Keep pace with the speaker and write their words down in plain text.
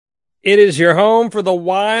It is your home for the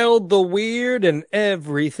wild, the weird, and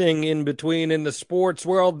everything in between in the sports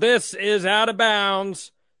world. This is Out of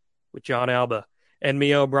Bounds with John Alba and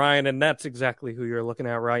me O'Brien, and that's exactly who you're looking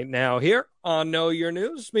at right now here on Know Your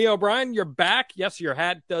News. Me O'Brien, you're back. Yes, your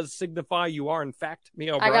hat does signify you are, in fact, me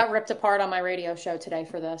I O'Brien. got ripped apart on my radio show today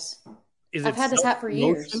for this. Is I've it had this hat for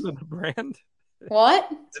self-promotion years. of the brand?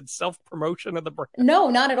 What? Is it self-promotion of the brand? No,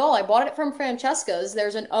 not at all. I bought it from Francesca's.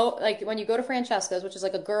 There's an like when you go to Francesca's, which is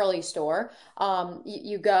like a girly store,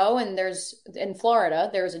 you go and there's in Florida,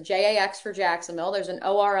 there's a JAX for Jacksonville, there's an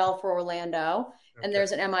ORL for Orlando, and Okay.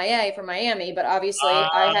 there's an MIA for Miami. But obviously,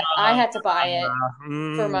 I had to buy it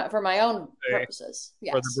Mm, for my own okay. purposes. For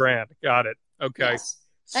the Yes, brand. Got it. Okay. yes.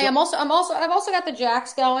 Hey, So, I've also got the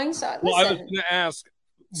Jacks going. So well, I was listen, going to ask,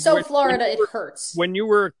 so when Florida, you it were hurts. when you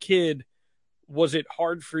were a kid, was it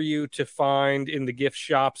hard for you to find in the gift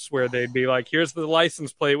shops where they'd be like, here's the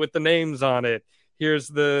license plate with the names on it. Here's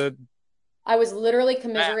the I was literally map.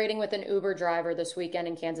 commiserating with an Uber driver this weekend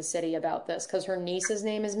in Kansas City about this because her niece's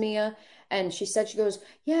name is Mia. And she said, she goes,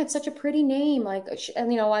 yeah, it's such a pretty name. Like,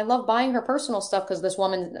 and I love buying her personal stuff because this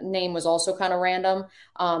woman's name was also kind of random.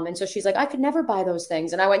 And so she's like, I could never buy those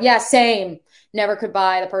things. And I went, yeah, same. Never could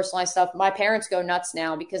buy the personalized stuff. My parents go nuts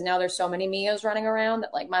now because now there's so many Mias running around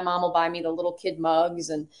that like my mom will buy me the little kid mugs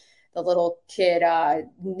and the little kid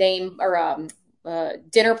name or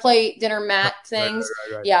dinner plate, dinner mat Right, things.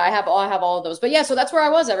 right. Yeah, I have all of those. But yeah, so that's where I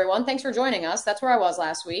was, everyone. Thanks for joining us. That's where I was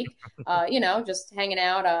last week. Just hanging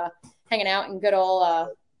out in good old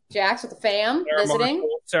Jack's with the fam, visiting.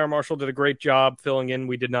 Sarah Marshall did a great job filling in.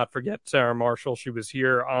 We did not forget Sarah Marshall. She was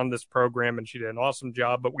here on this program and she did an awesome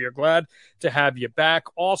job, but we are glad to have you back.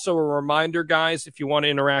 Also, a reminder, guys, if you want to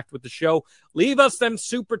interact with the show, leave us them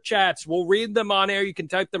super chats. We'll read them on air. You can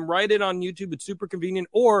type them right in on YouTube. It's super convenient,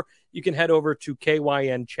 or you can head over to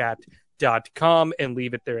kynchat.com and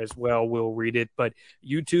leave it there as well. We'll read it. But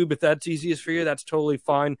YouTube, if that's easiest for you, that's totally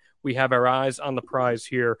fine. We have our eyes on the prize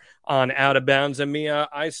here on Out of Bounds. And Mia,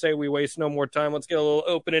 I say we waste no more time. Let's get a little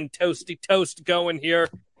open and toasty toast going here.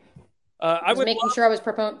 I I was would making love. sure I was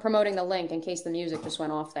promoting the link in case the music just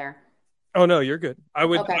went off there. Oh no, you're good. I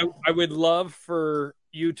would. Okay. I would love for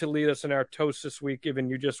you to lead us in our toast this week, given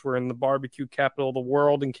you just were in the barbecue capital of the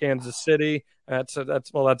world in Kansas City. That's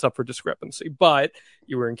up for discrepancy. But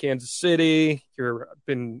you were in Kansas City.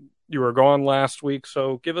 You were gone last week,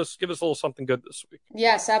 so give us a little something good this week.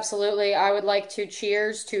 Yes, absolutely. I would like to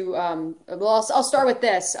cheers to, I'll start with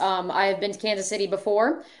this. I have been to Kansas City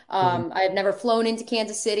before. Mhm. I have never flown into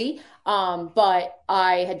Kansas City, but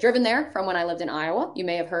I had driven there from when I lived in Iowa. You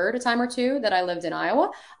may have heard a time or two that I lived in Iowa.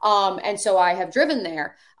 And so I have driven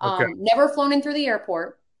there. Okay. Never flown in through the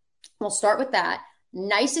airport. We'll start with that.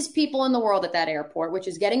 Nicest people in the world at that airport, which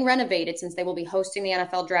is getting renovated since they will be hosting the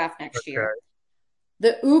NFL draft next year. Okay.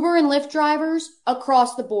 The Uber and Lyft drivers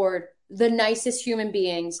across the board, the nicest human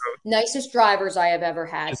beings, nicest drivers I have ever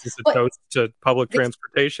had. Is this a But toast to public it's,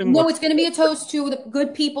 transportation? no, What's it's going to be a toast to the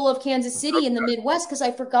good people of Kansas City in the Midwest because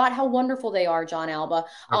I forgot how wonderful they are, John Alba.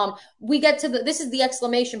 We get to this is the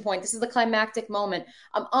exclamation point. This is the climactic moment.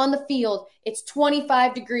 On the field. It's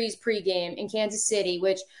 25 degrees pregame in Kansas City,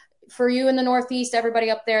 which for you in the Northeast, everybody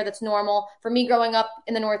up there, that's normal. For me growing up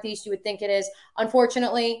in the Northeast, you would think it is.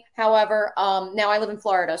 Unfortunately, however, now I live in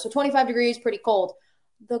Florida. So 25 degrees, pretty cold.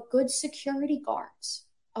 The good security guards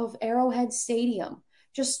of Arrowhead Stadium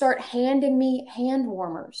just start handing me hand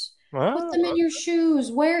warmers. Put Wow. them in your shoes.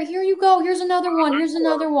 Here you go. Here's another one. Here's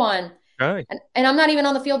another one. Okay. And I'm not even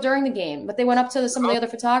on the field during the game, but they went up to some of the other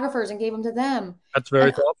photographers and gave them to them. That's very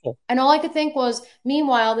And thoughtful. and all I could think was,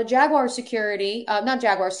 meanwhile, the Jaguar security, not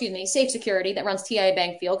Jaguar, excuse me, Safe Security that runs TIA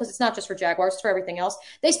Bank Field, because it's not just for Jaguars, it's for everything else.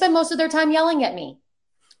 They spend most of their time yelling at me.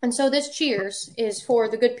 And so this cheers is for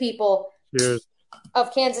the good people Cheers.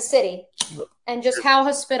 of Kansas City and just how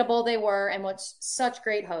hospitable they were and what's such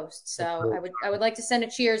great hosts. So I would like to send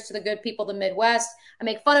a cheers to the good people of the Midwest. I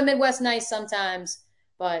make fun of Midwest nice sometimes,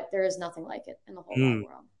 but there is nothing like it in the whole wide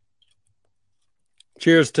world.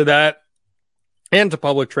 Cheers to that. And to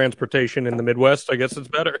public transportation in the Midwest, I guess it's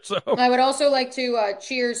better. So I would also like to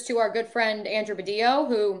cheers to our good friend Andrew Badillo,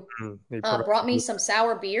 who mm, brought me some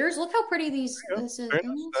sour beers. Look how pretty these. This is very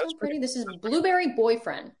nice. so pretty. This is Blueberry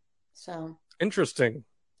Boyfriend. So Interesting.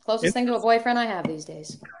 closest thing to a boyfriend I have these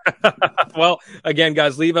days. Well, again,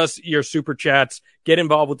 guys, leave us your super chats. Get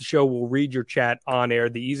involved with the show. We'll read your chat on air.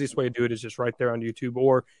 The easiest way to do it is just right there on YouTube,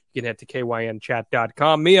 or you can head to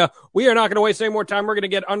kynchat.com. Mia, we are not going to waste any more time. We're going to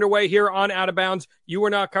get underway here on Out of Bounds. You were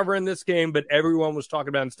not covering this game, but everyone was talking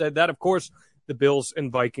about instead that, of course, the Bills and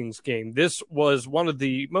Vikings game. This was one of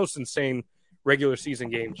the most insane regular season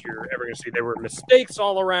games you're ever going to see. There were mistakes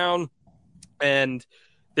all around, and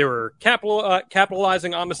There were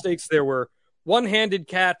capitalizing on mistakes. There were one-handed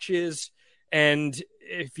catches. And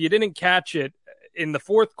if you didn't catch it in the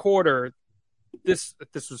fourth quarter, this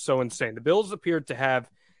was so insane. The Bills appeared to have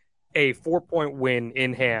a 4-point win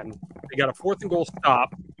in hand. They got a 4th and goal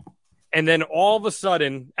stop. And then all of a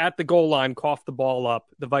sudden, at the goal line, coughed the ball up.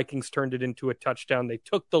 The Vikings turned it into a touchdown. They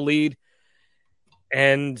took the lead,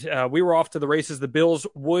 and we were off to the races. The Bills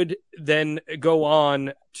would then go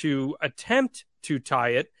on to attempt to tie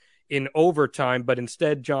it in overtime, but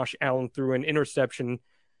instead Josh Allen threw an interception,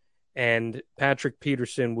 and Patrick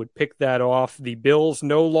Peterson would pick that off. The Bills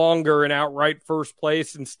no longer in outright first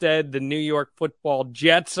place. Instead, the New York Football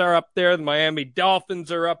Jets are up there. The Miami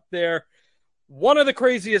Dolphins are up there. One of the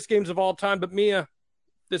craziest games of all time. But Mia,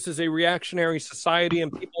 this is a reactionary society,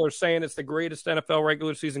 and people are saying it's the greatest NFL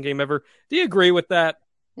regular season game ever. Do you agree with that?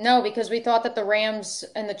 No, because we thought that the Rams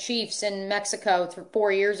and the Chiefs in Mexico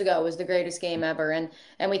 4 years ago was the greatest game ever, and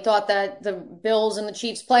we thought that the Bills and the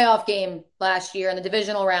Chiefs playoff game last year in the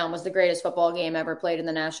divisional round was the greatest football game ever played in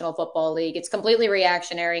the National Football League. It's completely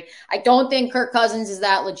reactionary. I don't think Kirk Cousins is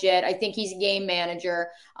that legit. I think he's a game manager.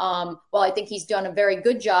 I think he's done a very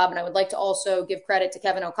good job, and I would like to also give credit to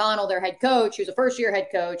Kevin O'Connell, their head coach. He was a first-year head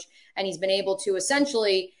coach, and he's been able to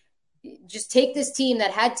essentially just take this team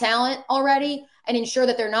that had talent already and ensure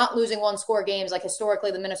that they're not losing one-score games like historically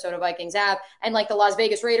the Minnesota Vikings have, and like the Las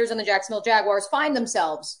Vegas Raiders and the Jacksonville Jaguars find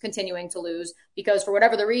themselves continuing to lose because for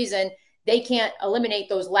whatever the reason, they can't eliminate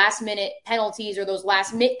those last-minute penalties or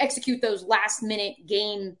execute those last-minute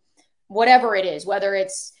game, whatever it is, whether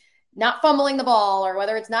it's not fumbling the ball or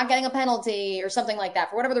whether it's not getting a penalty or something like that.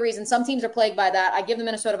 For whatever the reason, some teams are plagued by that. I give the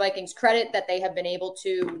Minnesota Vikings credit that they have been able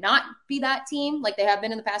to not be that team like they have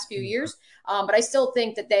been in the past few years. But I still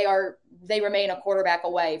think that they remain a quarterback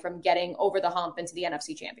away from getting over the hump into the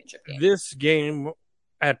NFC Championship game. This game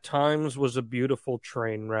at times was a beautiful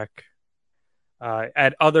train wreck.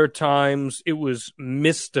 At other times, it was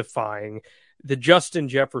mystifying. The Justin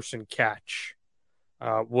Jefferson catch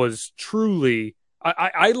was truly...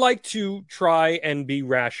 I like to try and be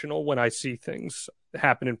rational when I see things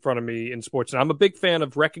happen in front of me in sports. And I'm a big fan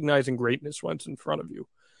of recognizing greatness when it's in front of you.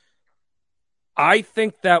 I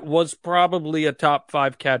think that was probably a top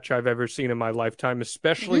 5 catch I've ever seen in my lifetime,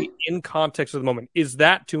 especially in context of the moment. Is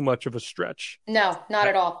that too much of a stretch? No, not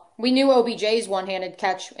at all. We knew OBJ's one-handed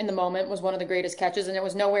catch in the moment was one of the greatest catches, and it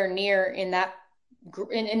was nowhere near in that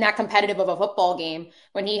competitive of a football game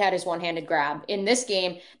when he had his one-handed grab. In this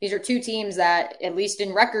game, these are two teams that, at least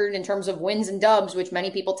in record in terms of wins and dubs, which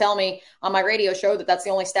many people tell me on my radio show that that's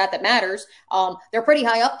the only stat that matters, they're pretty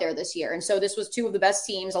high up there this year. And so this was two of the best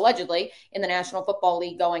teams, allegedly, in the National Football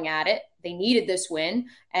League going at it. They needed this win,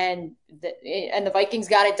 and the Vikings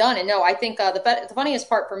got it done. And no, I think the funniest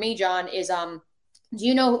part for me, John, is do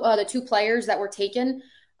you know the 2 players that were taken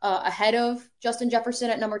ahead of Justin Jefferson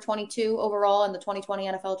at number 22 overall in the 2020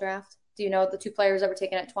 NFL draft? Do you know the 2 players that were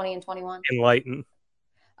taken at 20 and 21? Enlighten.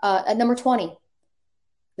 At number 20,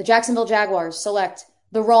 the Jacksonville Jaguars select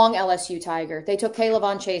the wrong LSU Tiger. They took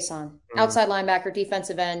Kayvon Chaisson, outside linebacker,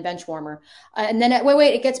 defensive end, bench warmer. And then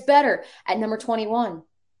it gets better. At number 21,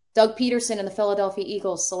 Doug Peterson and the Philadelphia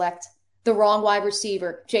Eagles select the wrong wide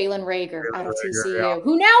receiver, Jalen Reagor out of TCU,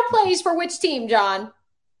 who now plays for which team, John?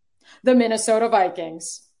 The Minnesota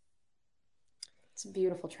Vikings. It's a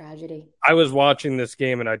beautiful tragedy. I was watching this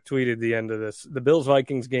game and I tweeted the end of this. The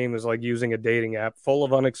Bills-Vikings game is like using a dating app, full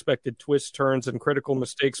of unexpected twists, turns, and critical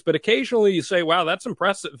mistakes. But occasionally you say, wow, that's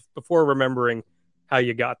impressive, before remembering how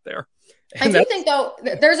you got there. And I do think, though,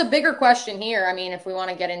 there's a bigger question here. I mean, if we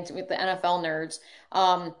want to get into with the NFL nerds,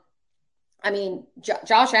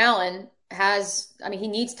 Josh Allen he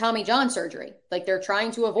needs Tommy John surgery. Like, they're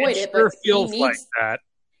trying to avoid it, but feels like that.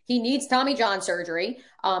 He needs Tommy John surgery.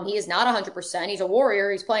 He is not 100%. He's a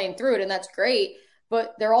warrior. He's playing through it, and that's great.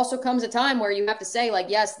 But there also comes a time where you have to say, like,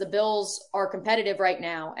 yes, the Bills are competitive right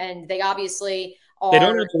now, and they obviously are. They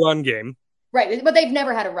don't have a run game. Right, but they've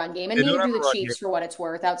never had a run game, and neither do the Chiefs for what it's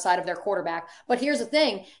worth outside of their quarterback. But here's the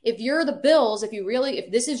thing. If you're the Bills,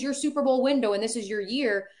 if this is your Super Bowl window and this is your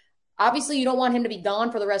year, obviously you don't want him to be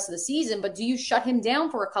gone for the rest of the season, but do you shut him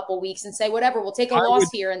down for a couple weeks and say, whatever, we'll take a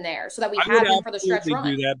loss here and there so that we have him for the stretch run? I would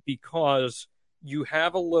absolutely do that, because you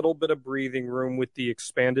have a little bit of breathing room with the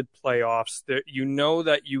expanded playoffs. That you know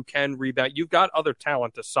that you can rebound. You've got other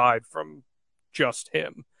talent aside from just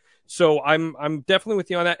him. So I'm definitely with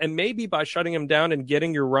you on that. And maybe by shutting him down and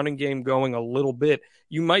getting your running game going a little bit,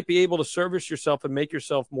 you might be able to service yourself and make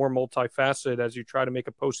yourself more multifaceted as you try to make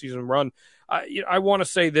a postseason run. I want to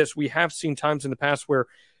say this. We have seen times in the past where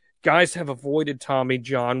guys have avoided Tommy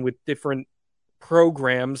John with different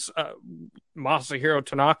programs. Masahiro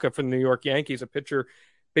Tanaka from the New York Yankees, a pitcher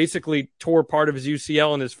basically tore part of his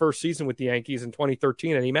UCL in his first season with the Yankees in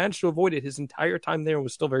 2013, and he managed to avoid it his entire time there and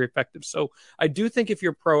was still very effective. So I do think if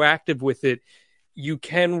you're proactive with it, you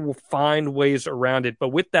can find ways around it. But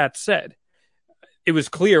with that said, it was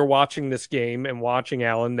clear watching this game and watching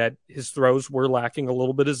Allen that his throws were lacking a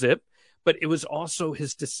little bit of zip, but it was also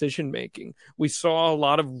his decision-making. We saw a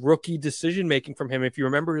lot of rookie decision-making from him. If you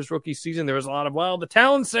remember his rookie season, there was a lot of, well, the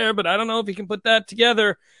talent's there, but I don't know if he can put that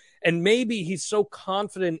together. And maybe he's so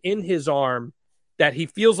confident in his arm that he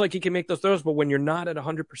feels like he can make those throws, but when you're not at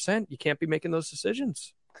 100%, you can't be making those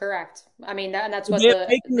decisions. Correct. I mean, that's what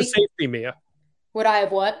taking the safety, Mia. Would I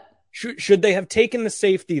have what? Should they have taken the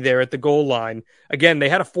safety there at the goal line? Again, they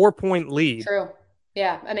had a 4-point lead. True.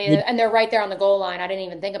 Yeah. I mean, and they're right there on the goal line. I didn't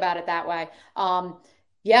even think about it that way.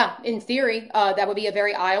 Yeah, in theory, that would be a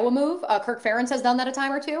very Iowa move. Kirk Ferentz has done that a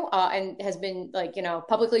time or two and has been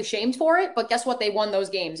publicly shamed for it. But guess what? They won those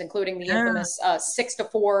games, including the infamous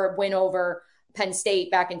 6-4 win over Penn State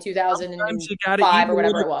back in 2005 or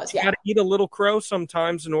whatever it was. You got to eat a little crow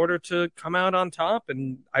sometimes in order to come out on top.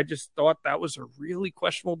 And I just thought that was a really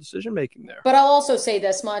questionable decision making there. But I'll also say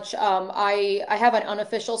this much. I have an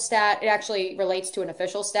unofficial stat. It actually relates to an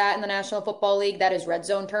official stat in the National Football League. That is red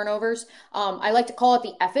zone turnovers. I like to call it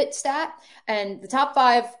the F-it stat. And the top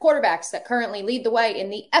 5 quarterbacks that currently lead the way in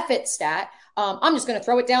the F-it stat, I'm just going to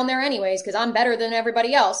throw it down there anyways because I'm better than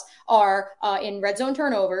everybody else, are in red zone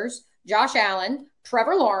turnovers: Josh Allen,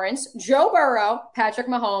 Trevor Lawrence, Joe Burrow, Patrick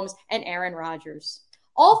Mahomes, and Aaron Rodgers.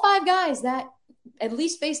 All 5 guys that, at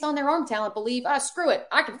least based on their arm talent, believe, screw it,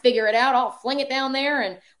 I can figure it out. I'll fling it down there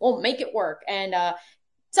and we'll make it work. And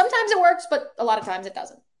sometimes it works, but a lot of times it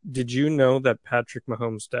doesn't. Did you know that Patrick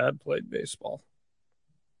Mahomes' dad played baseball?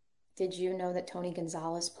 Did you know that Tony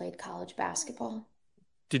Gonzalez played college basketball?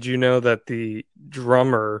 Did you know that the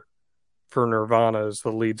drummer for Nirvana is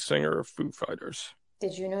the lead singer of Foo Fighters?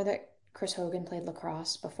 Did you know that Chris Hogan played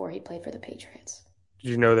lacrosse before he played for the Patriots? Did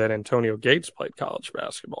you know that Antonio Gates played college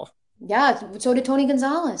basketball? Yeah, so did Tony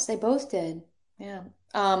Gonzalez. They both did. Yeah.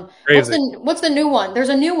 What's the new one? There's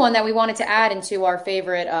a new one that we wanted to add into our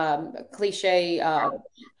favorite cliche.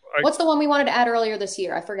 What's the one we wanted to add earlier this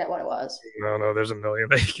year? I forget what it was. No, there's a million.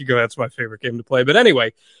 You could go. That's my favorite game to play. But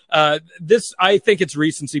anyway, I think it's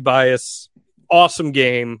recency bias. Awesome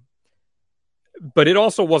game, but it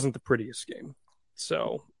also wasn't the prettiest game.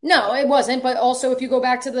 So no, it wasn't. But also, if you go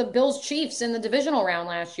back to the Bills Chiefs in the divisional round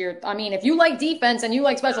last year, I mean, if you like defense and you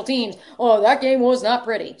like special teams, that game was not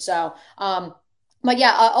pretty. So, but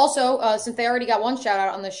yeah, also, since they already got one shout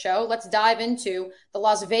out on this show, let's dive into the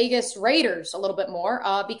Las Vegas Raiders a little bit more,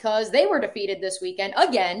 because they were defeated this weekend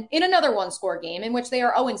again in another 1-score game in which they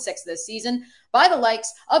are 0-6 this season by the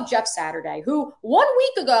likes of Jeff Saturday, who 1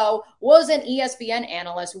 week ago was an ESPN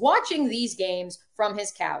analyst watching these games from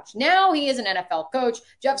his couch. Now he is an NFL coach.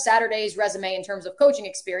 Jeff Saturday's resume in terms of coaching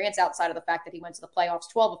experience, outside of the fact that he went to the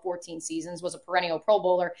playoffs 12 of 14 seasons, was a perennial Pro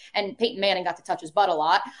Bowler, and Peyton Manning got to touch his butt a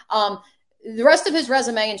lot. The rest of his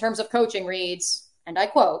resume in terms of coaching reads, and I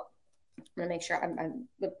quote, I'm going to make sure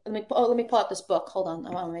let me pull out this book. Hold on. I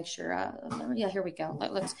want to make sure. Yeah, here we go.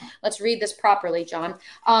 Let's read this properly, John.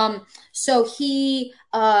 So he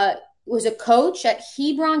was a coach at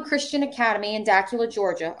Hebron Christian Academy in Dacula,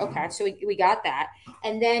 Georgia. Okay, so we got that.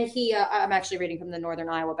 And then I'm actually reading from the Northern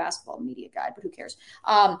Iowa Basketball Media Guide, but who cares?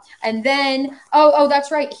 And then, that's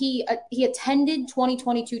right. He attended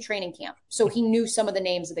 2022 training camp, so he knew some of the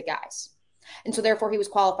names of the guys. And so therefore he was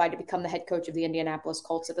qualified to become the head coach of the Indianapolis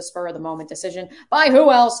Colts at the spur of the moment decision by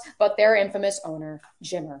who else but their infamous owner,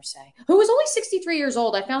 Jim Irsay, who was only 63 years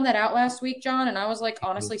old. I found that out last week, John, and I was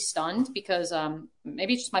honestly stunned because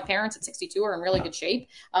maybe it's just my parents at 62 are in really good shape.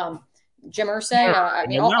 Jim Irsay.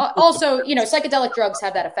 Also, psychedelic drugs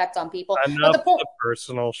have that effect on people. Enough but the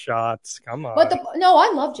personal shots. Come on.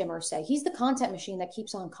 I love Jim Irsay. He's the content machine that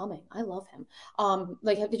keeps on coming. I love him.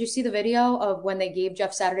 Did you see the video of when they gave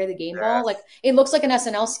Jeff Saturday the game ball? It looks like an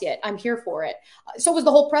SNL skit. I'm here for it. So was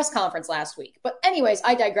the whole press conference last week. But anyways,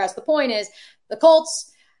 I digress. The point is, the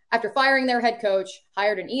Colts, after firing their head coach,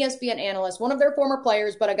 hired an ESPN analyst, one of their former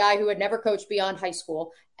players, but a guy who had never coached beyond high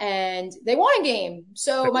school, and they won a game.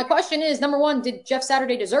 So my question is, number one, did Jeff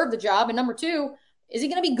Saturday deserve the job? And number two, is he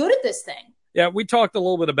going to be good at this thing? Yeah, we talked a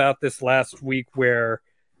little bit about this last week where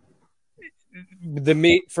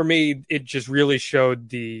for me, it just really showed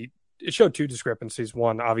two discrepancies.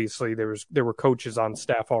 One, obviously there were coaches on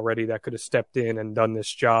staff already that could have stepped in and done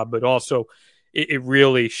this job, but also it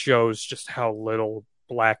really shows just how little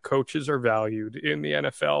Black coaches are valued in the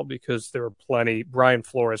NFL, because there are plenty. Brian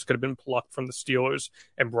Flores could have been plucked from the Steelers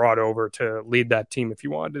and brought over to lead that team if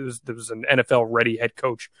you wanted. There was an NFL ready head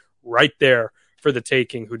coach right there for the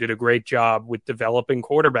taking who did a great job with developing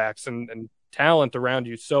quarterbacks and talent around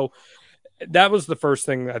you. So that was the first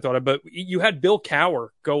thing I thought of. But you had Bill Cowher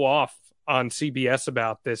go off on CBS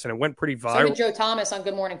about this, and it went pretty viral. So did Joe Thomas on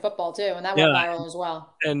Good Morning Football, too, and that went viral as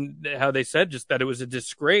well. And how they said just that it was a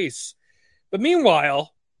disgrace. But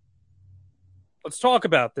meanwhile, let's talk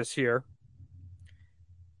about this here.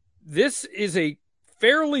 This is a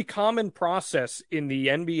fairly common process in the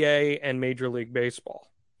NBA and Major League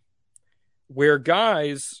Baseball, where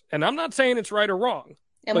guys, and I'm not saying it's right or wrong.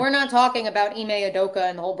 And we're not talking about Ime Udoka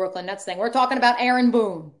and the whole Brooklyn Nets thing. We're talking about Aaron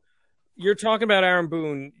Boone. You're talking about Aaron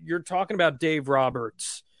Boone. You're talking about Dave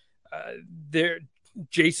Roberts.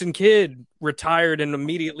 Jason Kidd retired and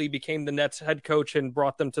immediately became the Nets head coach and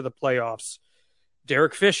brought them to the playoffs.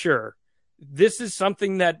 Derek Fisher. This is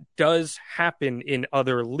something that does happen in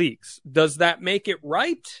other leagues. Does that make it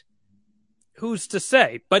right? Who's to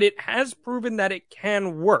say? But it has proven that it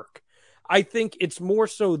can work. I think it's more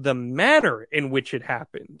so the manner in which it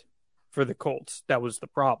happened for the Colts that was the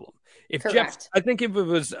problem. I think if it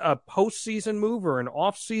was a postseason move or an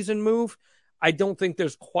off-season move, I don't think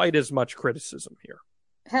there's quite as much criticism here.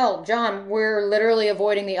 Hell, John, we're literally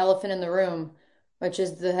avoiding the elephant in the room, which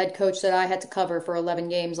is the head coach that I had to cover for 11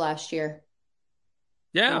 games last year.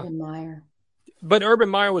 Yeah. Urban Meyer. But Urban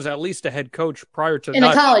Meyer was at least a head coach prior to in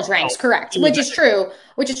the college ranks, correct? Which is true.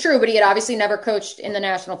 But he had obviously never coached in the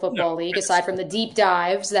National Football League, aside from the deep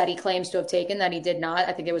dives that he claims to have taken that he did not.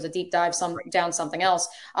 I think it was a deep dive down something else.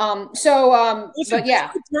 Listen, but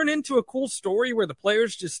yeah, it turned into a cool story where the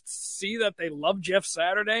players just see that they love Jeff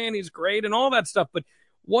Saturday and he's great and all that stuff. But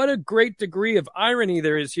what a great degree of irony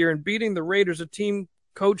there is here in beating the Raiders, a team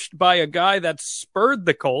coached by a guy that spurred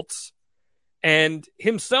the Colts. And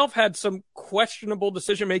himself had some questionable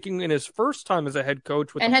decision-making in his first time as a head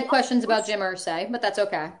coach. And had questions about Jim Irsay, but that's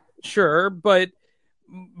okay. Sure, but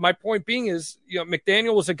my point being is,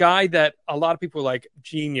 McDaniel was a guy that a lot of people were like,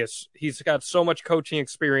 genius. He's got so much coaching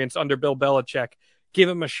experience under Bill Belichick. Give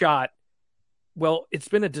him a shot. Well, it's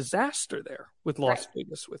been a disaster there with Las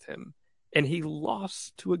Vegas with him. And he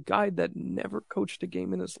lost to a guy that never coached a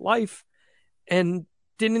game in his life and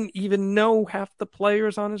didn't even know half the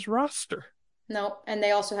players on his roster. No, and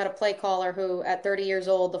they also had a play caller who, at 30 years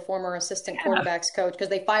old, the former assistant quarterbacks coach, because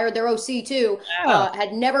they fired their OC too,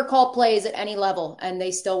 had never called plays at any level, and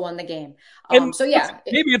they still won the game.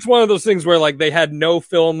 Maybe it's one of those things where like they had no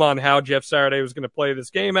film on how Jeff Saturday was going to play this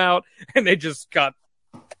game out, and they just got.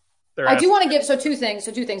 I do want to give two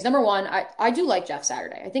things. Number one, I do like Jeff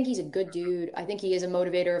Saturday. I think he's a good dude. I think he is a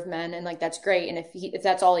motivator of men, and like that's great. And if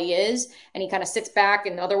that's all he is, and he kind of sits back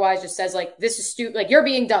and otherwise just says like this is stupid, like you're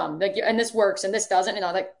being dumb, like and this works and this doesn't, and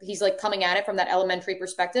like he's like coming at it from that elementary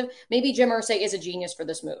perspective. Maybe Jim Irsay is a genius for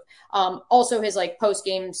this move. Also his like post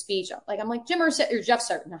game speech, like I'm like Jim Irsay or Jeff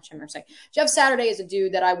Saturday is a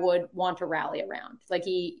dude that I would want to rally around. Like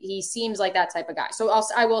he seems like that type of guy. So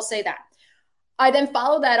I will say that. I then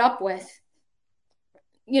follow that up with,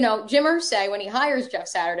 Jim Irsay, when he hires Jeff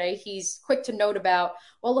Saturday, he's quick to note about,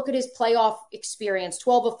 well, look at his playoff experience,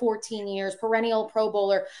 12 of 14 years, perennial Pro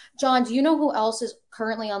Bowler. John, do you know who else is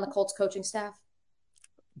currently on the Colts coaching staff?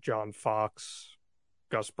 John Fox,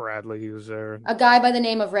 Gus Bradley, who's there. A guy by the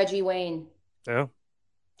name of Reggie Wayne. Yeah.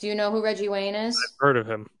 Do you know who Reggie Wayne is? I've heard of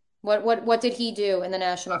him. What did he do in the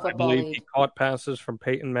National Football League? He caught passes from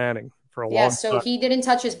Peyton Manning. So he didn't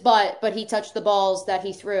touch his butt, but he touched the balls that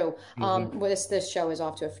he threw. This show is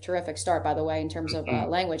off to a terrific start, by the way, in terms of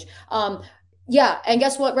language. And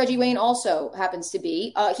guess what? Reggie Wayne also happens to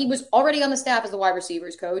be. He was already on the staff as the wide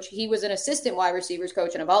receivers coach. He was an assistant wide receivers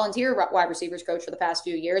coach and a volunteer wide receivers coach for the past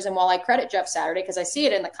few years. And while I credit Jeff Saturday, because I see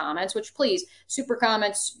it in the comments, which please, super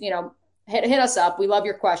comments, hit us up. We love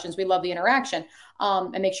your questions. We love the interaction.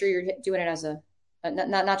 And make sure you're doing it as a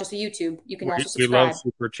not just a YouTube. You can also subscribe. We love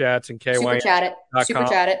super chats and KY. Super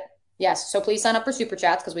chat it. Yes. So please sign up for super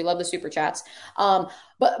chats because we love the super chats. But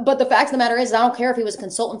the fact of the matter is, I don't care if he was a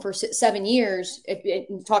consultant for 7 years.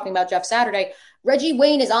 Talking about Jeff Saturday, Reggie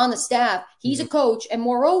Wayne is on the staff. He's a coach, and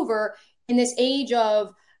moreover, in this age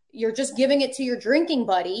of you're just giving it to your drinking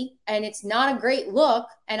buddy, and it's not a great look.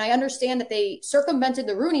 And I understand that they circumvented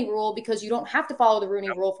the Rooney Rule because you don't have to follow the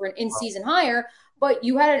Rooney Rule for an in-season hire. But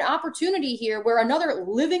you had an opportunity here where another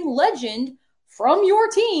living legend from your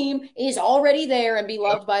team is already there and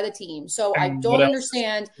beloved by the team. So I don't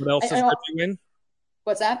understand. What else is Reggie Wayne?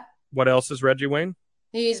 What's that? What else is Reggie Wayne?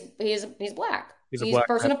 He's black. He's a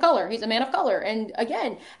person of color. He's a man of color. And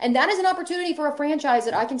again, that is an opportunity for a franchise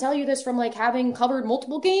that I can tell you this from like having covered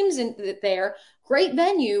multiple games in there. Great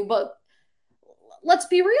venue, but let's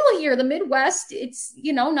be real here. The Midwest, it's,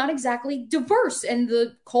 not exactly diverse. And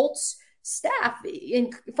the Colts staff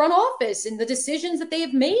in front office and the decisions that they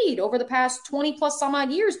have made over the past 20 plus some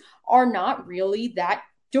odd years are not really that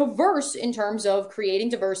diverse in terms of creating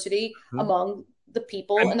diversity among the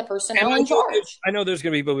people and the personnel in charge. I know there's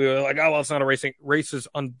going to be people who are like, oh, well, it's not a racing. Race is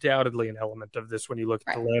undoubtedly an element of this when you look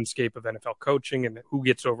at the landscape of NFL coaching and who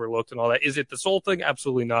gets overlooked and all that. Is it the sole thing?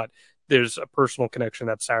 Absolutely not. There's a personal connection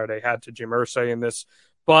that Saturday had to Jim Irsay in this.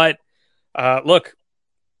 But look,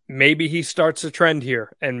 maybe he starts a trend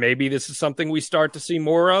here, and maybe this is something we start to see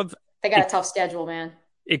more of. They got a tough schedule, man.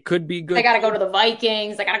 It could be good. They got to go to the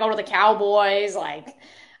Vikings. They got to go to the Cowboys.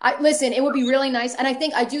 Listen, it would be really nice. And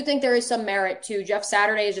I do think there is some merit to Jeff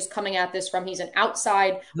Saturday is just coming at this from he's an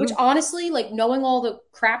outside, which honestly, like knowing all the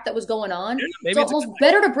crap that was going on, it's almost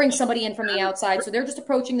better to bring somebody in from the outside. So they're just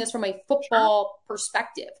approaching this from a football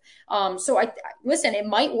perspective. Listen, it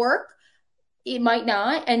might work. It might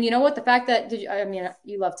not. And you know what? The fact that,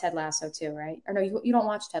 you love Ted Lasso too, right? Or no, you don't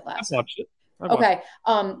watch Ted Lasso. I've watched it. Okay.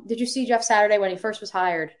 Did you see Jeff Saturday when he first was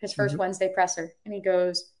hired, his first Wednesday presser? And he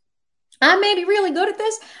goes, I may be really good at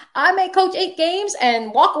this. I may coach 8 games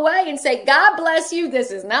and walk away and say, God bless you.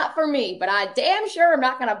 This is not for me, but I damn sure am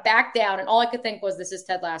not going to back down. And all I could think was, this is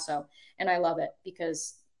Ted Lasso. And I love it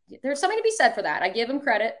because there's something to be said for that. I give him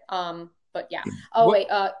credit. But yeah. Oh, wait.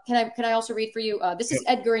 Can I also read for you? This is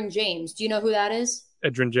Edgerrin James. Do you know who that is?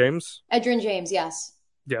 Edgerrin James? Edgerrin James, yes.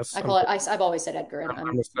 Yes. I've always said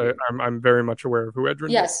Edgerrin. I'm very much aware of who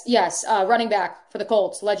Edgerrin is. Yes. Running back for the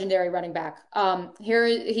Colts, legendary running back. Here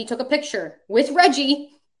he took a picture with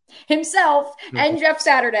Reggie himself and Jeff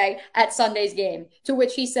Saturday at Sunday's game, to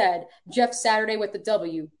which he said, Jeff Saturday with the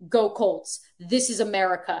W, go Colts. This is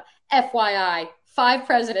America. FYI, 5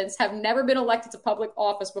 presidents have never been elected to public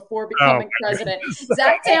office before becoming president.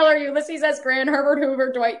 Zach Taylor, Ulysses S. Grant, Herbert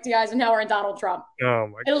Hoover, Dwight D. Eisenhower, and Donald Trump. Oh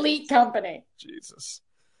my God. Elite company. Jesus.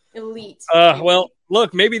 Elite. Well,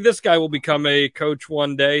 look, maybe this guy will become a coach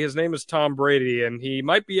one day. His name is Tom Brady, and he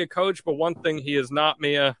might be a coach, but one thing he is not,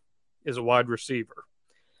 Mia, is a wide receiver.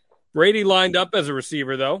 Brady lined up as a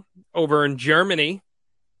receiver, though, over in Germany.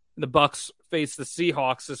 The Bucs face the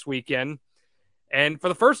Seahawks this weekend. And for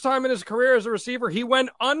the first time in his career as a receiver, he went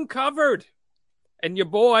uncovered. And your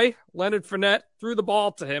boy, Leonard Fournette, threw the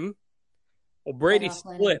ball to him. Well, Brady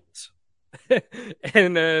slipped.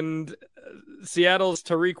 and Seattle's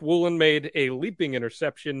Tariq Woolen made a leaping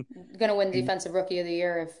interception. Going to win Defensive Rookie of the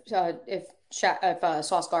Year if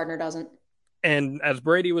Sauce Gardner doesn't. And as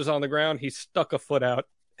Brady was on the ground, he stuck a foot out,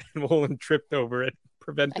 and Woolen tripped over it,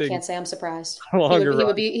 preventing. I can't say I'm surprised.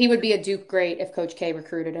 He would be a Duke great if Coach K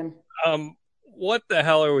recruited him. What the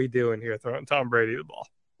hell are we doing here, throwing Tom Brady the ball?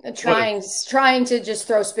 Trying to just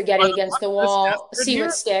throw spaghetti against the wall, see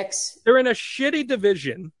what sticks. They're in a shitty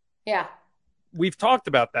division. Yeah. We've talked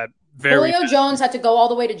about that. Julio Jones had to go all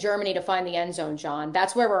the way to Germany to find the end zone, John.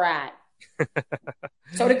 That's where we're at.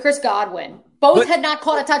 So did Chris Godwin. Both had not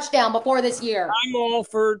caught a touchdown before this year. I'm all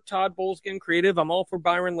for Todd Bowles getting creative. I'm all for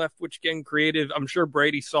Byron Leftwich getting creative. I'm sure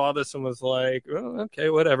Brady saw this and was like, oh, okay,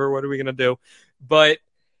 whatever. What are we going to do? But,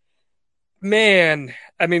 man,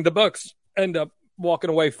 I mean, the Bucs end up walking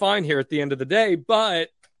away fine here at the end of the day, but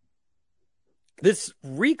this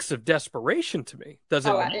reeks of desperation to me,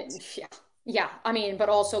 doesn't it? Yeah. I mean, but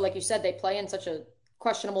also, like you said, they play in such a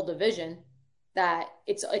questionable division that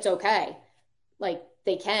it's okay. Like,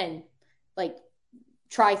 they can,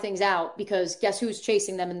 try things out, because guess who's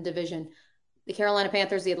chasing them in the division? The Carolina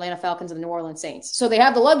Panthers, the Atlanta Falcons, and the New Orleans Saints. So they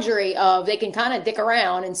have the luxury of, they can kind of dick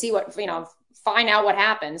around and see what, find out what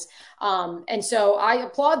happens. And so I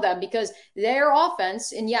applaud them, because their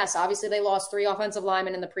offense, and yes, obviously they lost 3 offensive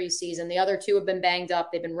linemen in the preseason. The other 2 have been banged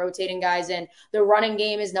up. They've been rotating guys in. The running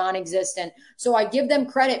game is non-existent. So I give them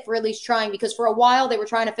credit for at least trying, because for a while they were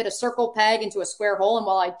trying to fit a circle peg into a square hole. And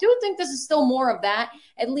while I do think this is still more of that,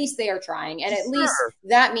 at least they are trying. And at least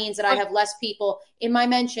that means that I have less people in my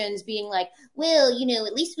mentions being like, well,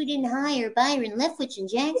 at least we didn't hire Byron Leftwich and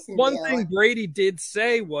Jacksonville. One thing Brady did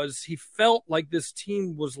say was he felt like this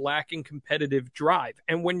team was lacking competitive drive.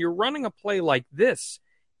 And when you're running a play like this,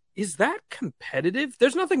 is that competitive?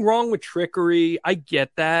 There's nothing wrong with trickery. I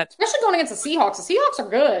get that. Especially going against the Seahawks. The Seahawks are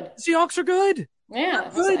good. Seahawks are good.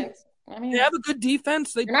 Yeah. Good. They have a good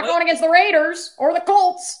defense. You're not going against the Raiders or the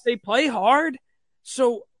Colts. They play hard.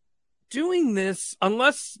 So doing this,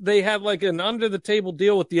 unless they have an under the table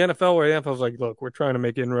deal with the NFL, where the NFL's like, look, we're trying to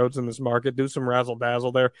make inroads in this market, do some razzle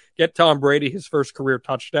dazzle there, get Tom Brady his first career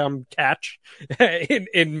touchdown catch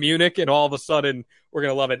in Munich, and all of a sudden we're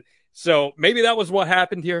going to love it. So maybe that was what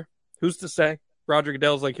happened here. Who's to say? Roger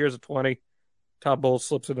Goodell's like, here's a 20. Todd Bowles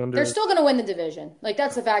slips it under. They're still going to win the division.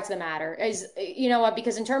 That's the fact of the matter. Is, you know what?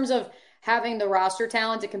 Because in terms of having the roster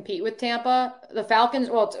talent to compete with Tampa. The Falcons,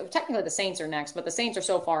 well, technically the Saints are next, but the Saints are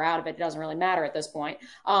so far out of it, it doesn't really matter at this point.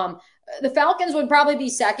 The Falcons would probably be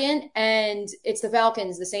second, and it's the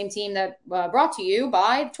Falcons, the same team that brought to you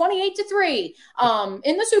by 28-3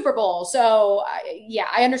 in the Super Bowl. So,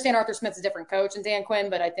 I understand Arthur Smith's a different coach than Dan Quinn,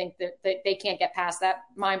 but I think that they can't get past that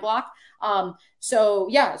mind block. So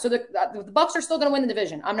the Bucs are still going to win the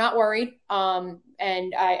division. I'm not worried.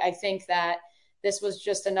 And I think that this was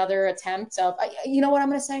just another attempt of, you know what I'm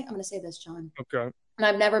going to say? I'm going to say this, John. Okay. And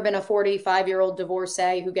I've never been a 45-year-old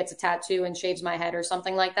divorcee who gets a tattoo and shaves my head or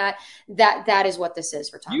something like that. That is what this is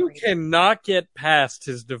for Tom Brady. You cannot get past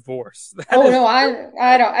his divorce. No,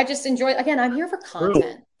 I don't. I just enjoy. Again, I'm here for content.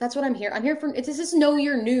 True. That's what I'm here. I'm here for. This is know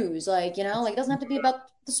your news. Like, it doesn't have to be about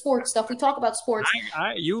the sports stuff. We talk about sports.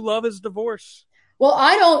 You love his divorce. Well,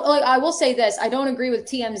 I don't like. I will say this: I don't agree with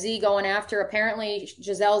TMZ going after. Apparently,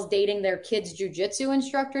 Gisele's dating their kid's jujitsu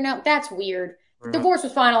instructor now. That's weird. The divorce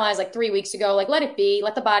was finalized like 3 weeks ago. Like, let it be.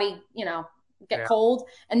 Let the body, get cold,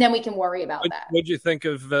 and then we can worry about that. What'd you think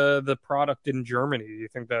of the product in Germany? Do you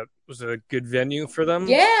think that was a good venue for them?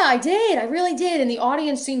 Yeah, I did. I really did. And the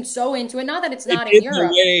audience seemed so into it. Not that it's not in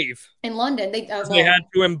Europe. In London. They had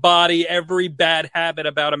to embody every bad habit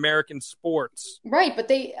about American sports. Right, but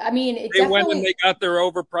they went and they got their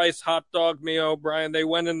overpriced hot dog, Mia O'Brien. They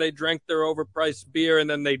went and they drank their overpriced beer, and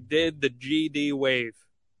then they did the GD wave.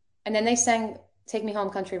 And then they sang Take Me Home,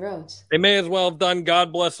 Country Roads. They may as well have done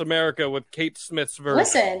God Bless America with Kate Smith's version.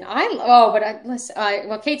 Listen,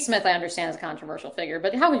 Kate Smith, I understand, is a controversial figure,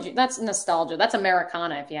 but how would you? That's nostalgia. That's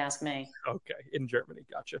Americana, if you ask me. Okay, in Germany,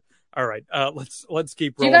 gotcha. All right, let's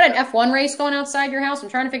keep rolling. You got an F1 race going outside your house? I'm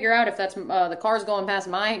trying to figure out if that's the cars going past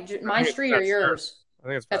my street or yours. I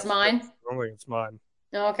think that's mine. I think it's mine.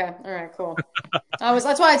 Oh, okay. All right, cool.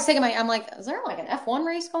 That's why I was taking I'm like, is there like an F1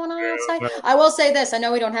 race going on outside? I will say this. I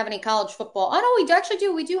know we don't have any college football. Oh, no, we actually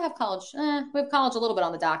do. We do have college. We have college a little bit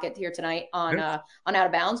on the docket here tonight on Out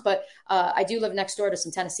of Bounds, but I do live next door to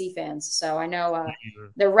some Tennessee fans. So I know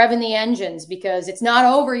they're revving the engines because it's not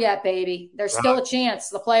over yet, baby. There's still a chance.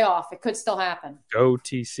 The playoff. It could still happen. Go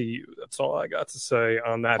TCU. That's all I got to say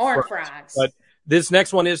on that. Horned Frogs. But this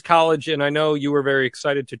next one is college, and I know you were very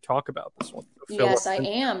excited to talk about this one. Yes, I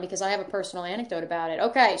am, because I have a personal anecdote about it.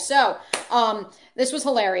 Okay, so this was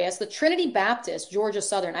hilarious. The Trinity Baptist, Georgia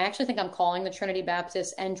Southern. I actually think I'm calling the Trinity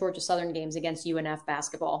Baptist and Georgia Southern games against UNF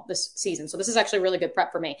basketball this season. So this is actually really good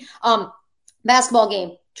prep for me. Basketball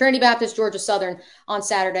game, Trinity Baptist, Georgia Southern on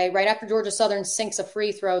Saturday. Right after Georgia Southern sinks a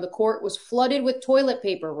free throw, the court was flooded with toilet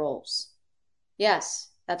paper rolls. Yes,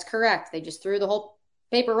 that's correct. They just threw the whole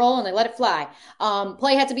paper roll and they let it fly.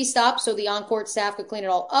 Play had to be stopped so the on-court staff could clean it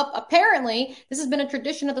all up. Apparently, this has been a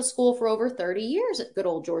tradition of the school for over 30 years at good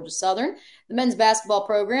old Georgia Southern. The men's basketball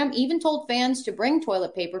program even told fans to bring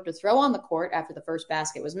toilet paper to throw on the court after the first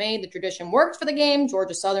basket was made. The tradition worked for the game.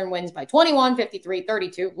 Georgia Southern wins by 21,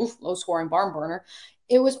 53-32. Oof, low-scoring barn burner.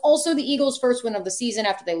 It was also the Eagles' first win of the season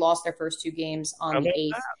after they lost their first two games on the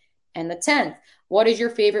 8th and the 10th. What is your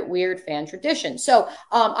favorite weird fan tradition? So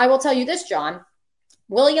I will tell you this, John.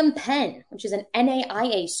 William Penn, which is an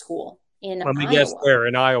NAIA school in Iowa. Let me guess where,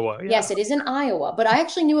 in Iowa. Yeah. Yes, it is in Iowa, but I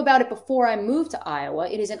actually knew about it before I moved to Iowa.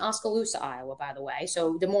 It is in Oskaloosa, Iowa, by the way,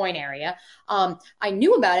 so Des Moines area. I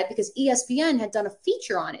knew about it because ESPN had done a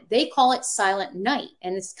feature on it. They call it Silent Night,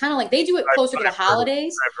 and it's kind of like they do it closer to the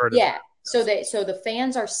holidays. I've heard of it. So the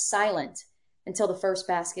fans are silent until the first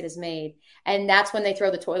basket is made. And that's when they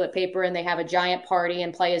throw the toilet paper and they have a giant party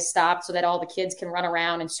and play is stopped so that all the kids can run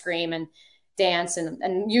around and scream and dance,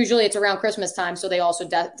 and usually it's around Christmas time, so they also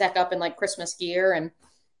deck up in like Christmas gear, and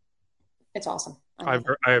it's awesome. I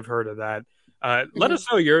have heard of that. Let us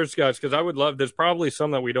know yours, guys, because I would love. There's probably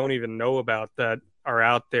some that we don't even know about that are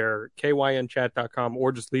out there. kynchat.com,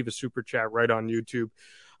 or just leave a super chat right on YouTube.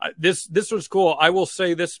 This was cool. I will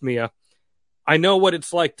say this, Mia. I know what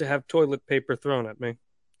it's like to have toilet paper thrown at me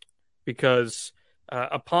because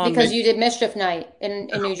you did Mischief Night in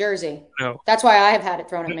New Jersey. No, that's why I have had it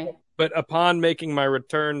thrown at me. But upon making my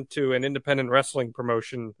return to an independent wrestling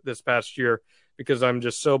promotion this past year, because I'm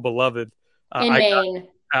just so beloved,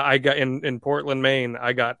 I got in Portland, Maine.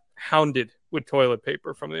 I got hounded with toilet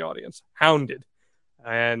paper from the audience, hounded,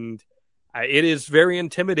 and it is very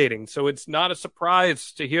intimidating. So it's not a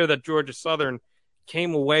surprise to hear that Georgia Southern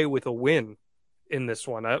came away with a win in this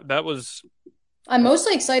one. That was. I'm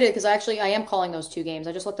mostly excited because I am calling those two games.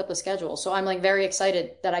 I just looked up the schedule. So I'm like very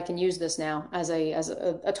excited that I can use this now as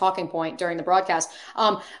a talking point during the broadcast.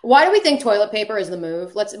 Why do we think toilet paper is the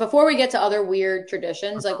move? Before we get to other weird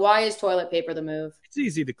traditions, like why is toilet paper the move? It's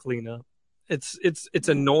easy to clean up. It's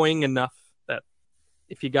annoying enough that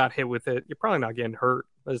if you got hit with it, you're probably not getting hurt.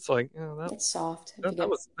 It's like, It's soft. If you that get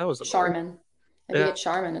was annoying. Charmin. If you Yeah, get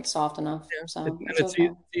Charmin, it's soft enough. yeah. So And it's it's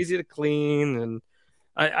okay. easy to clean, and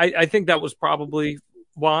I think that was probably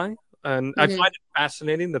why. And I Hmm. find it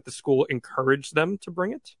fascinating that the school encouraged them to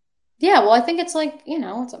bring it. Yeah, well, I think it's like,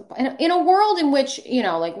 it's in a world in which,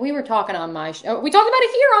 like we were talking on my show, we talked about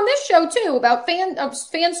it here on this show too, about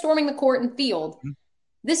fans storming the court and field.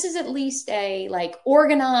 This is at least a like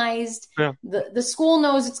organized, Yeah. the school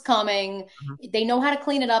knows it's coming. Mhm. They know how to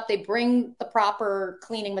clean it up. They bring the proper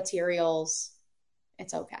cleaning materials.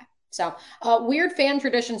 It's okay. So, weird fan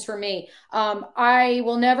traditions for me. I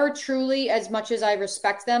will never truly, as much as I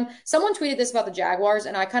respect them. Someone tweeted this about the Jaguars,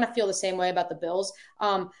 and I kind of feel the same way about the Bills.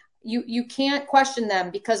 You can't question them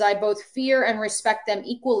because I both fear and respect them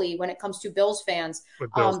equally when it comes to Bills fans.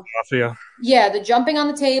 With Bill's Um, Mafia. yeah, the jumping on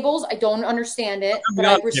the tables, I don't understand it, but I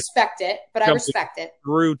Jumping respect it. But I jumping respect it.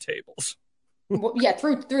 through tables. Well, yeah,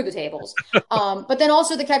 through the tables. But then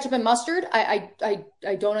also the ketchup and mustard,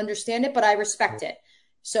 I don't understand it, but I respect it.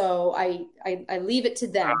 So I leave it to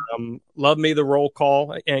them. Love me the roll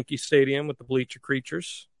call at Yankee Stadium with the Bleacher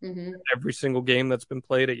Creatures. Hmm. Every single game that's been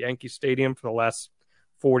played at Yankee Stadium for the last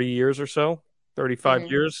 40 years or so, 35 Hmm.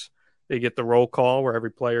 years, they get the roll call where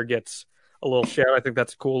every player gets a little shout. I think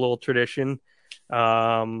that's a cool little tradition. You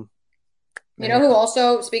know Man, who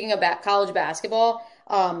also, speaking of college basketball,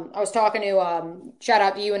 I was talking to shout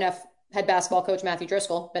out to UNF head basketball coach Matthew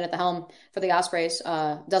Driscoll, been at the helm for the Ospreys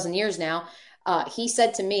a dozen years now. He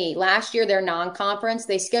said to me last year, their non-conference,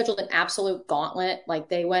 they scheduled an absolute gauntlet. Like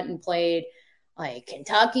they went and played like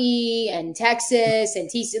Kentucky and Texas and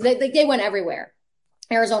TC. They went everywhere.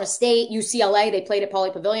 Arizona State, UCLA, they played at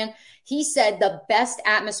Pauley Pavilion. He said the best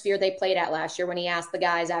atmosphere they played at last year when he asked the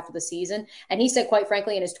guys after the season. And he said, quite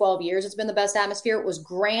frankly, in his 12 years, it's been the best atmosphere. It was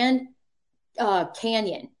Grand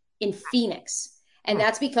Canyon in Phoenix. And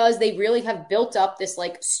that's because they really have built up this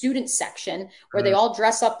like student section where they all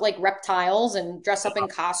dress up like reptiles and dress up in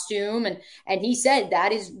costume. And he said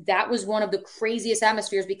that was one of the craziest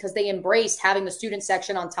atmospheres because they embraced having the student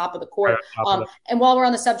section on top of the court. And while we're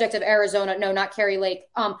on the subject of Arizona, no, not Kerry Lake.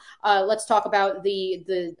 Let's talk about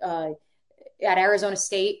the at Arizona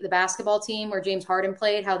State, the basketball team where James Harden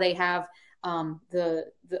played, how they have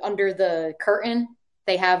the under the curtain,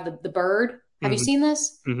 they have the bird. Have you seen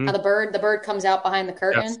this? Mm-hmm. How the bird comes out behind the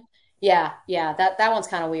curtain? Yes. Yeah. That one's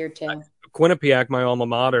kind of weird too. Quinnipiac, my alma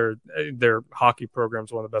mater, their hockey program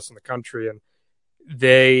is one of the best in the country, and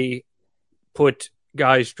they put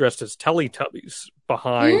guys dressed as Teletubbies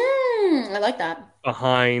behind. I like that.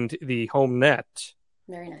 Behind the home net.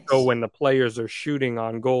 Very nice. So when the players are shooting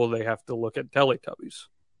on goal, they have to look at Teletubbies.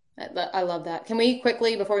 I love that. Can we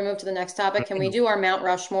quickly, before we move to the next topic, can we do our Mount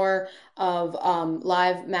Rushmore of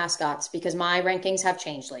live mascots? Because my rankings have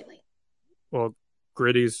changed lately. Well,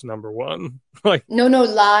 Gritty's number one. Like no,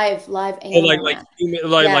 live animal.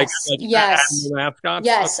 Yes. Animal mascots.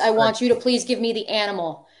 Yes, I want you to please give me the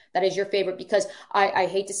animal that is your favorite because I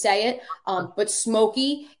hate to say it, but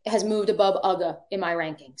Smokey has moved above Uga in my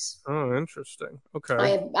rankings. Oh, interesting.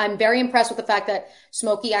 Okay. I'm very impressed with the fact that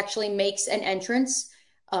Smokey actually makes an entrance.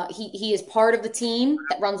 He is part of the team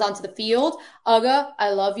that runs onto the field. Uga,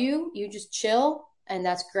 I love you. You just chill, and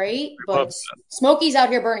that's great. But Smokey's out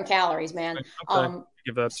here burning calories, man. Okay.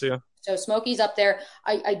 Give that to you. So Smokey's up there.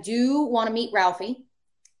 I do want to meet Ralphie.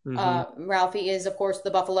 Mm-hmm. Ralphie is, of course, the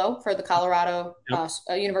Buffalo for the Colorado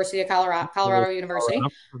University of Colorado University.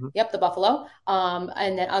 Mm-hmm. Yep, the Buffalo.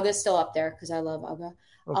 And then Uga's still up there because I love Uga.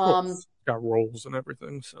 Got rolls and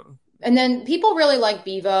everything. So. And then people really like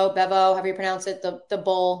Bevo, however you pronounce it, the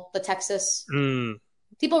bull, the Texas.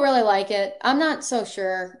 People really like it. I'm not so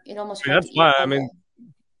sure. It almost. That's why. I mean,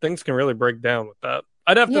 things can really break down with that.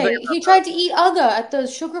 I'd have to. Yeah, he tried to eat Uga at the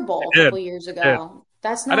Sugar Bowl a couple years ago.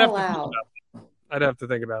 That's not allowed. I'd have to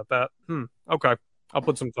think about that. Okay, I'll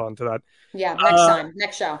put some thought into that. Yeah, next time,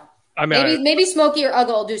 next show. I mean, maybe Smokey or Uga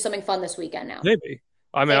will do something fun this weekend now. Maybe.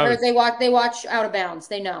 I mean, they watch Out of Bounds.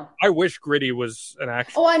 They know. I wish Gritty was an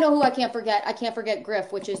actual. Oh, I know who I can't forget. I can't forget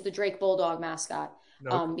Griff, which is the Drake Bulldog mascot.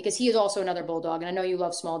 Nope. Because he is also another bulldog, and I know you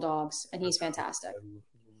love small dogs, and he's fantastic.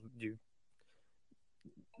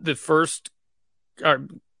 The first,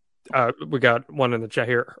 we got one in the chat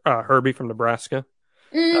here, Herbie from Nebraska.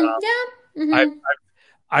 Yeah. Mm-hmm.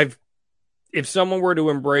 I've if someone were to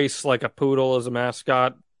embrace like a poodle as a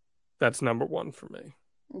mascot, that's number one for me.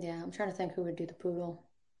 Yeah, I'm trying to think who would do the poodle.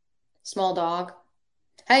 Small dog.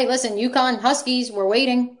 Hey, listen, UConn Huskies, we're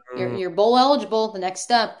waiting. You're bowl eligible. The next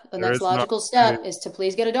logical step is to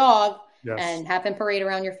please get a dog and have him parade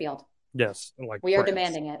around your field. Yes, we are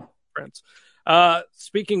demanding it. Prance.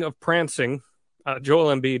 Speaking of prancing,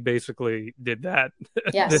 Joel Embiid basically did that.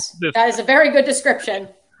 Yes, that is a very good description.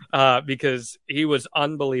 Because he was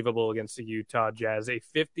unbelievable against the Utah Jazz. A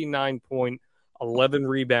 59-point, 11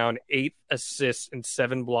 rebound, 8 assists, and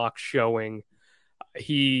 7 blocks showing.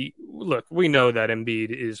 We know that Embiid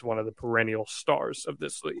is one of the perennial stars of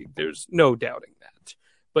this league. There's no doubting that.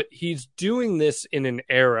 But he's doing this in an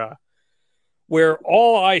era where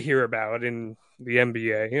all I hear about in the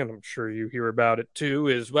NBA, and I'm sure you hear about it too,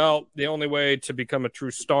 is, well, the only way to become a true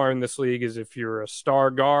star in this league is if you're a star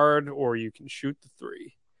guard or you can shoot the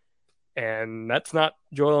three. And that's not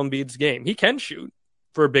Joel Embiid's game. He can shoot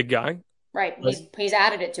for a big guy. Right. He's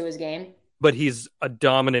added it to his game. But he's a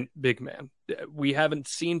dominant big man. We haven't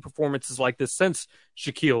seen performances like this since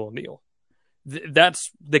Shaquille O'Neal.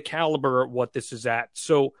 That's the caliber of what this is at.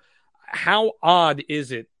 So how odd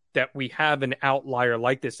is it that we have an outlier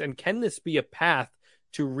like this? And can this be a path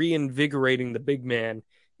to reinvigorating the big man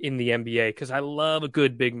in the NBA? Because I love a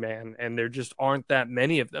good big man, and there just aren't that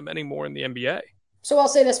many of them anymore in the NBA. So I'll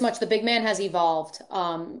say this much: the big man has evolved.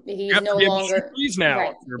 He's no longer. Now.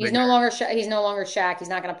 Right. He's no longer. He's no longer Shaq. He's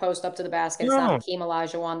not going to post up to the basket. It's not Hakeem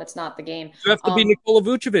Olajuwon. That's not the game. You have to be Nikola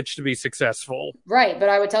Vucevic to be successful. Right, but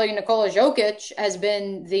I would tell you, Nikola Jokic has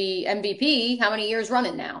been the MVP how many years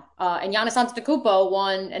running now? And Giannis Antetokounmpo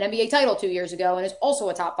won an NBA title 2 years ago and is also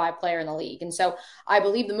a top 5 player in the league. And so I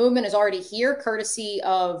believe the movement is already here, courtesy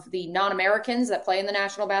of the non-Americans that play in the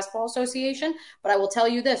National Basketball Association. But I will tell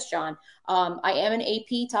you this, John. I am an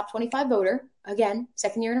AP top 25 voter. Again,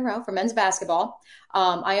 second year in a row for men's basketball.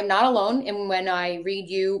 I am not alone in when I read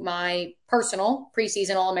you my personal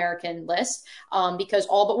preseason All-American list, because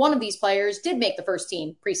all but one of these players did make the first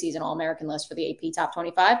team preseason All-American list for the AP top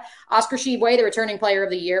 25. Oscar Tshiebwe, the returning player of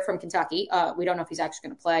the year from Kentucky. We don't know if he's actually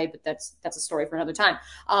going to play, but that's a story for another time.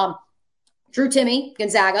 Drew Timme,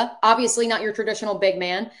 Gonzaga, obviously not your traditional big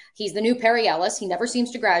man. He's the new Perry Ellis. He never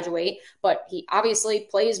seems to graduate, but he obviously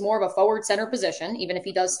plays more of a forward center position, even if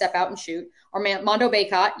he does step out and shoot. Armando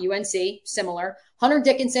Bacot, UNC, similar. Hunter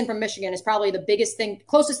Dickinson from Michigan is probably the biggest thing,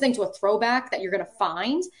 closest thing to a throwback that you're going to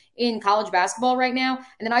find in college basketball right now.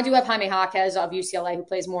 And then I do have Jaime Jaquez of UCLA, who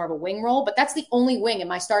plays more of a wing role, but that's the only wing in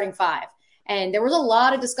my starting 5. And there was a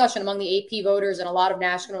lot of discussion among the AP voters and a lot of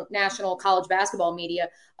national college basketball media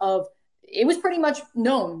of, it was pretty much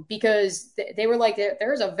known because they were like,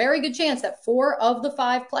 there's a very good chance that 4 of the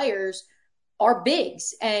 5 players are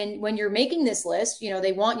bigs. And when you're making this list,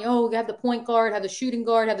 they want you, have the point guard, have the shooting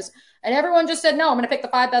guard, have this. And everyone just said, no, I'm going to pick the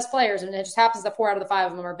 5 best players. And it just happens that 4 out of the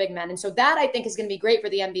 5 of them are big men. And so that, I think, is going to be great for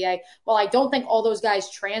the NBA. While I don't think all those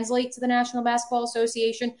guys translate to the National Basketball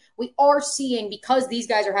Association, we are seeing, because these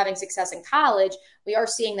guys are having success in college, we are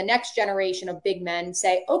seeing the next generation of big men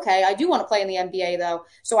say, okay, I do want to play in the NBA, though,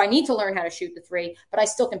 so I need to learn how to shoot the 3, but I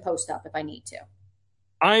still can post up if I need to.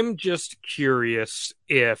 I'm just curious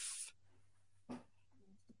if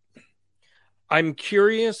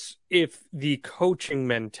the coaching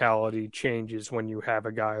mentality changes when you have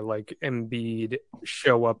a guy like Embiid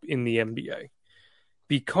show up in the NBA.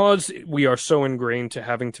 Because we are so ingrained to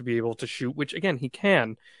having to be able to shoot, which, again, he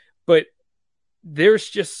can, but there's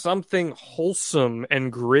just something wholesome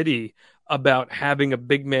and gritty about having a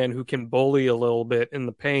big man who can bully a little bit in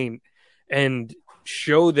the paint and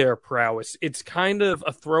show their prowess. It's kind of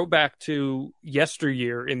a throwback to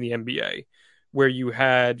yesteryear in the NBA, where you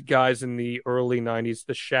had guys in the early 90s,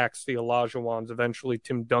 the Shaqs, the Olajuwons, eventually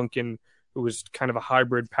Tim Duncan, who was kind of a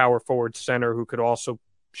hybrid power forward center who could also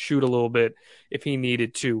shoot a little bit if he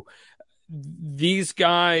needed to. These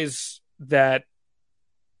guys that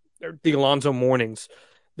the Alonzo Mournings,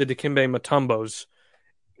 the Dikembe Mutombos,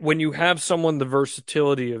 when you have someone the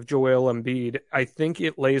versatility of Joel Embiid, I think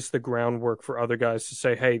it lays the groundwork for other guys to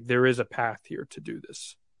say, hey, there is a path here to do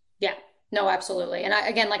this. Yeah. No, absolutely. And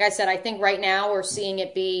again, like I said, I think right now we're seeing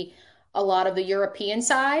it be a lot of the European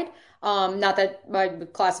side. Not that I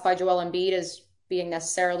would classify Joel Embiid as being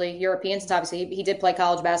necessarily European, since obviously he did play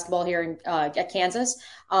college basketball here at Kansas.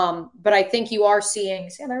 But I think you are seeing,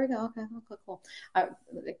 there we go. Okay, cool.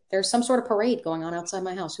 There's some sort of parade going on outside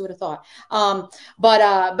my house. Who would have thought?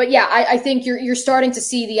 But yeah, I think you're starting to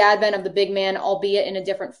see the advent of the big man, albeit in a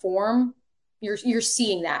different form. You're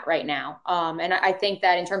seeing that right now. And I think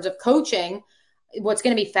that in terms of coaching, what's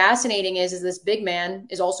going to be fascinating is this big man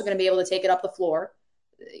is also going to be able to take it up the floor.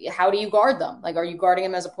 How do you guard them? Like, are you guarding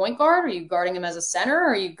him as a point guard? Are you guarding him as a center?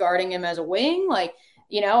 Are you guarding him as a wing? Like,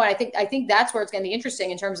 and I think that's where it's going to be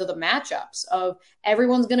interesting in terms of the matchups of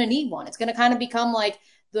everyone's going to need one. It's going to kind of become like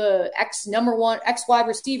the X wide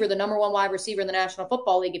receiver, the number one wide receiver in the National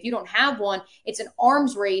Football League. If you don't have one, it's an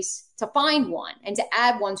arms race to find one and to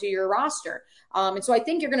add one to your roster. And so I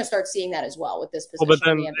think you're going to start seeing that as well with this position. Well, but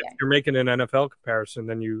then in the NBA. if you're making an NFL comparison,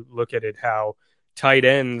 then you look at it how tight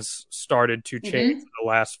ends started to change in the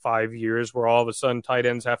last 5 years, where all of a sudden tight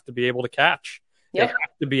ends have to be able to catch. Yep. They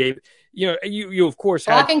have to be able, you of course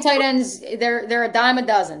blocking tight ends. They're a dime a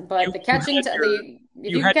dozen, but the catching, if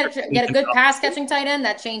you get a good pass catching tight end,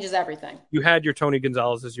 that changes everything. You had your Tony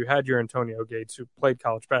Gonzalez's, you had your Antonio Gates, who played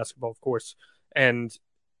college basketball, of course, and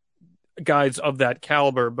guys of that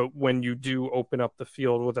caliber. But when you do open up the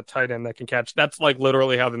field with a tight end that can catch, that's like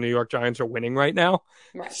literally how the New York Giants are winning right now.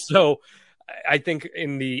 Right. So I think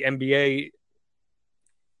in the NBA,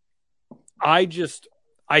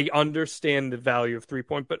 I understand the value of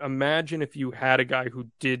 3-point, but imagine if you had a guy who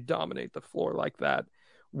did dominate the floor like that,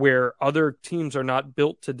 where other teams are not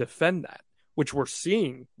built to defend that, which we're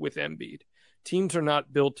seeing with Embiid. Teams are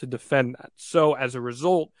not built to defend that. So as a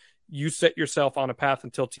result, you set yourself on a path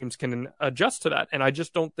until teams can adjust to that. And I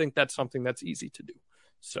just don't think that's something that's easy to do.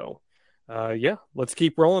 So, let's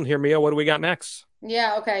keep rolling here, Mia. What do we got next?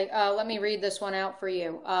 Yeah, okay. Let me read this one out for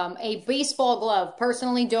you. A baseball glove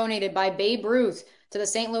personally donated by Babe Ruth to the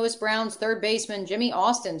St. Louis Browns third baseman Jimmy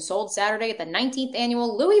Austin sold Saturday at the 19th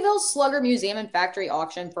annual Louisville Slugger Museum and Factory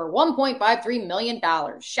auction for $1.53 million,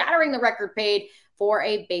 shattering the record paid for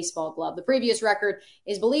a baseball glove. The previous record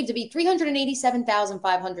is believed to be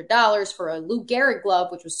 $387,500 for a Lou Gehrig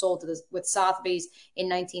glove, which was sold with Sotheby's in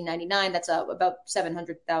 1999. That's about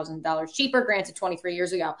 $700,000 cheaper, granted 23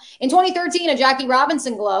 years ago. In 2013, a Jackie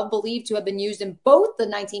Robinson glove, believed to have been used in both the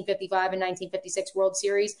 1955 and 1956 World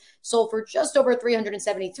Series, sold for just over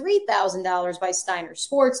 $373,000 by Steiner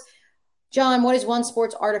Sports. John, what is one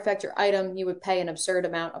sports artifact or item you would pay an absurd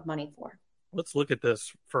amount of money for? Let's look at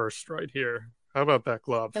this first right here. How about that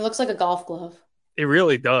glove? It looks like a golf glove. It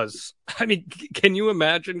really does. I mean, can you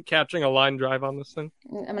imagine catching a line drive on this thing?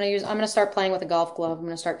 I'm gonna start playing with a golf glove. I'm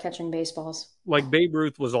gonna start catching baseballs. Like Babe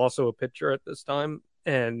Ruth was also a pitcher at this time,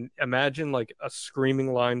 and imagine like a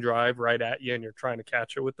screaming line drive right at you, and you're trying to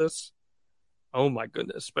catch it with this. Oh my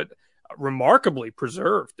goodness! But remarkably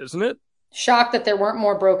preserved, isn't it? Shocked that there weren't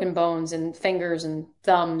more broken bones and fingers and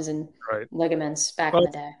thumbs and ligaments back in the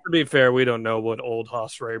day. To be fair, we don't know what old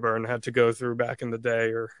Hoss Rayburn had to go through back in the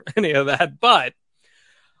day or any of that. But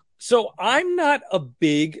so I'm not a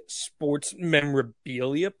big sports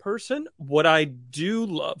memorabilia person. What I do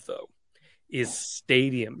love, though, is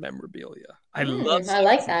stadium memorabilia. I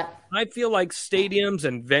like that. I feel like stadiums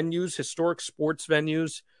and venues, historic sports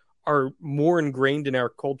venues, are more ingrained in our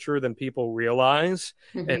culture than people realize.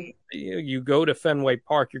 Mm-hmm. And you go to Fenway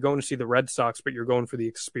Park, you're going to see the Red Sox, but you're going for the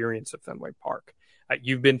experience of Fenway Park.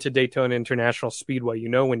 You've been to Daytona International Speedway. You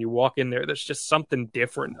know, when you walk in there, there's just something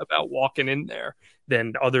different about walking in there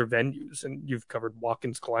than other venues. And you've covered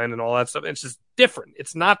Watkins Glen and all that stuff. It's just different.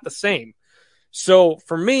 It's not the same. So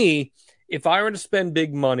for me, if I were to spend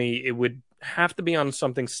big money, it would have to be on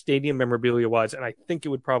something stadium memorabilia wise. And I think it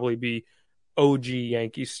would probably be OG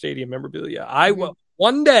Yankee Stadium memorabilia. I will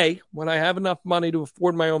one day, when I have enough money to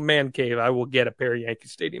afford my own man cave, I will get a pair of Yankee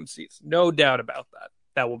Stadium seats. No doubt about that.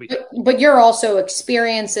 That will be. But you're also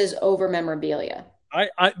experiences over memorabilia.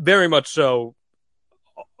 I very much so,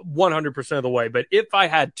 100% of the way. But if I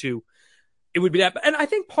had to, it would be that. And I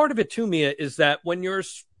think part of it too, Mia, is that when you're a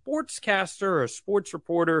sportscaster or a sports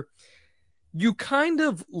reporter, you kind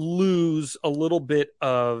of lose a little bit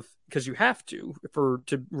of, because you have to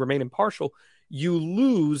remain impartial, you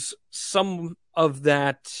lose some of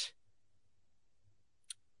that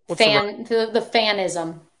the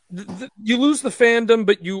fanism. You lose the fandom,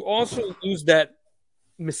 but you also lose that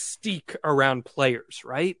mystique around players,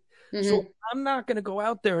 right? Mm-hmm. So I'm not going to go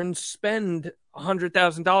out there and spend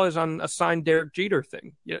 $100,000 on a signed Derek Jeter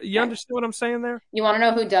thing. You understand what I'm saying there? You want to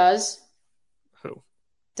know who does? Who?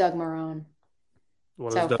 Doug Marrone.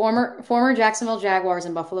 So former Jacksonville Jaguars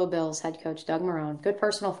and Buffalo Bills head coach Doug Marrone, good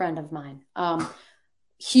personal friend of mine,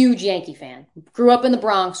 huge Yankee fan, grew up in the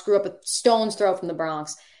Bronx, grew up a stone's throw from the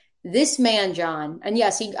Bronx. This man, John, and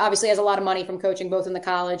yes, he obviously has a lot of money from coaching both in the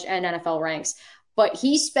college and NFL ranks, but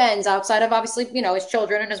he spends, outside of obviously, his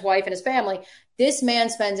children and his wife and his family, this man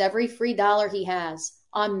spends every free dollar he has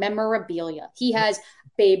on memorabilia. He has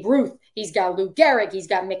Babe Ruth. He's got Lou Gehrig. He's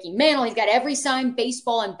got Mickey Mantle. He's got every signed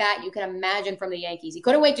baseball and bat you can imagine from the Yankees. He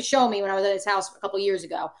couldn't wait to show me when I was at his house a couple years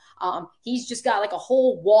ago. He's just got like a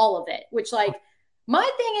whole wall of it, which like My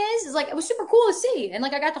thing is like it was super cool to see, and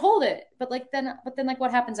like I got to hold it, but then like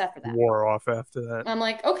what happens after that? Wore off after that. I'm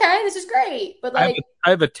like, okay, this is great, but I have like, I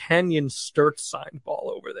have a Tanyan Sturt signed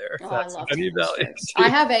ball over there. If oh, I that's of love any Tanner value Sturts. to you.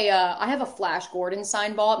 I have a Flash Gordon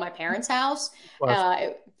signed ball at my parents' house.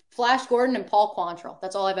 Flash. Flash Gordon and Paul Quantrill.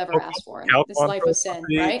 That's all I've ever Okay. asked for in Cal this life Quantrill of for sin,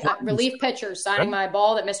 the right? Giants. Relief pitcher signing my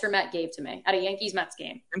ball that Mr. Met gave to me at a Yankees Mets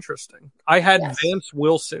game. Interesting. I had Yes. Vance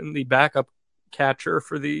Wilson, the backup catcher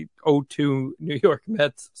for the 0-2 New York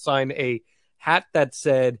Mets, sign a hat that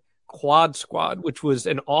said Quad Squad, which was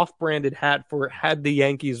an off-branded hat for had the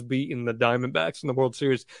Yankees beaten the Diamondbacks in the World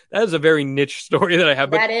Series. That is a very niche story that I have.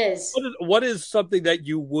 But That is. what is something that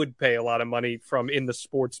you would pay a lot of money from in the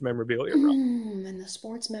sports memorabilia realm? In the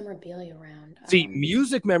sports memorabilia round. See,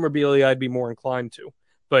 music memorabilia, I'd be more inclined to,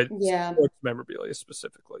 but Yeah. sports memorabilia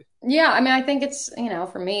specifically. Yeah, I mean, I think it's,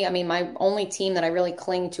 for me, I mean, my only team that I really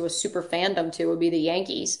cling to a super fandom to would be the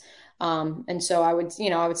Yankees. And so I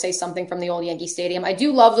would say something from the old Yankee Stadium. I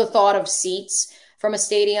do love the thought of seats from a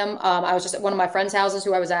stadium. I was just at one of my friends' houses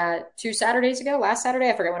who I was at last Saturday,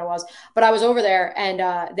 I forget when it was, but I was over there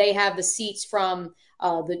and they have the seats from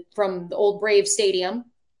the old Brave Stadium.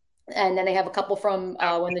 And then they have a couple from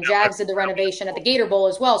when the Jags did the renovation at the Gator Bowl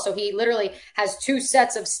as well. So he literally has two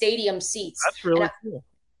sets of stadium seats. That's really cool.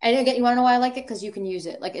 And again, you want to know why I like it? Because you can use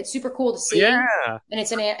it. Like it's super cool to see, Yeah, and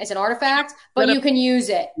it's an artifact, but you can use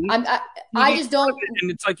it. I just don't. And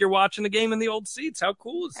it's like you're watching the game in the old seats. How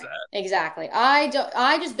cool is that? Exactly. I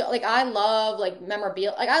just don't like. I love like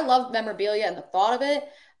memorabilia. Like I love memorabilia and the thought of it.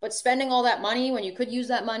 But spending all that money when you could use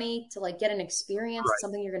that money to like get an experience, Right.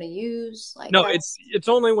 something you're going to use. Like No, it's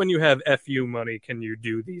only when you have FU money can you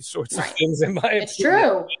do these sorts of things. In my it's opinion.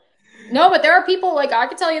 true. No, but there are people like I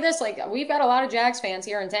could tell you this. Like we've got a lot of Jags fans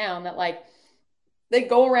here in town that like they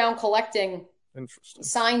go around collecting Interesting.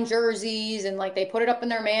 signed jerseys and like they put it up in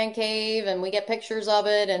their man cave and we get pictures of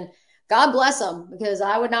it and God bless them because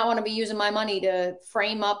I would not want to be using my money to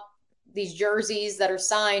frame up these jerseys that are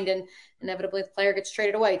signed and inevitably the player gets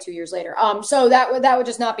traded away 2 years later. So that would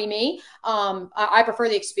just not be me. I prefer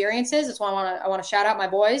the experiences. That's why I want to shout out my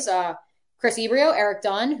boys, Chris Ebrio, Eric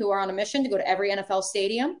Dunn, who are on a mission to go to every NFL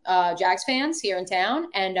stadium, Jags fans here in town,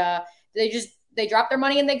 and they drop their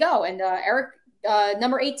money and they go. And Eric,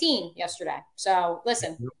 number 18 yesterday. So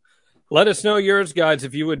listen, let us know yours, guys.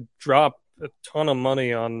 If you would drop a ton of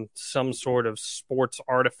money on some sort of sports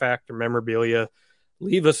artifact or memorabilia,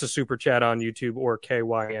 leave us a super chat on YouTube or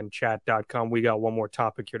kynchat.com. We got one more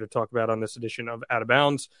topic here to talk about on this edition of Out of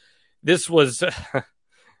Bounds. This was,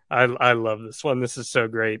 I love this one. This is so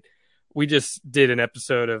great. We just did an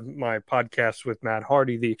episode of my podcast with Matt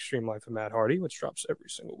Hardy, The Extreme Life of Matt Hardy, which drops every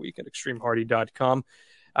single week at extremehardy.com,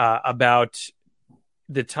 about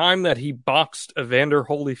the time that he boxed Evander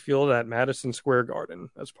Holyfield at Madison Square Garden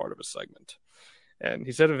as part of a segment. And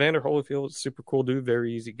he said Evander Holyfield was a super cool dude,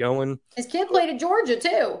 very easy going. His kid played at Georgia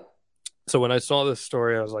too. So when I saw this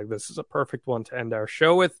story, I was like, this is a perfect one to end our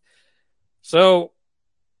show with. So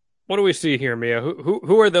what do we see here, Mia?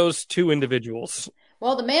 Who are those two individuals?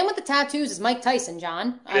 Well, the man with the tattoos is Mike Tyson,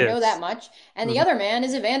 John. I know that much. And the other man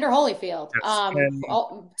is Evander Holyfield.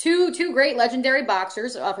 Yes. Two great legendary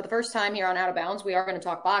boxers. For the first time here on Out of Bounds, we are going to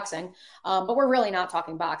talk boxing, but we're really not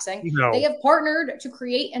talking boxing. No. They have partnered to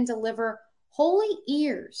create and deliver holy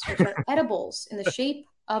ears, which are edibles in the shape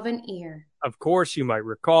of an ear. Of course, you might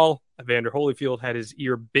recall Evander Holyfield had his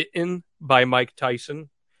ear bitten by Mike Tyson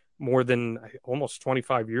more than almost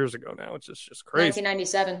 25 years ago now. It's just crazy.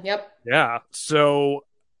 1997, yep. Yeah. So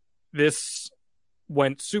this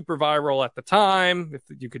went super viral at the time, if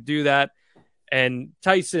you could do that. And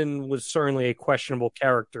Tyson was certainly a questionable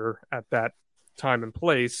character at that time and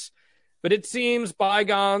place. But it seems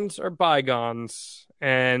bygones are bygones,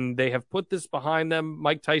 and they have put this behind them.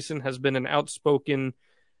 Mike Tyson has been an outspoken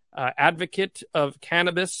advocate of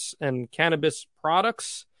cannabis and cannabis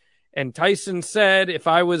products. And Tyson said, if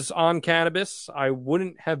I was on cannabis, I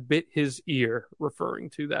wouldn't have bit his ear, referring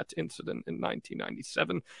to that incident in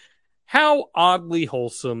 1997. How oddly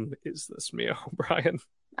wholesome is this, Mia O'Brien?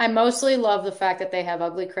 I mostly love the fact that they have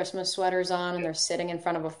ugly Christmas sweaters on and they're sitting in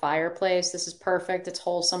front of a fireplace. This is perfect. It's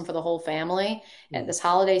wholesome for the whole family. At this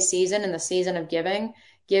holiday season and the season of giving,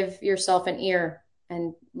 give yourself an ear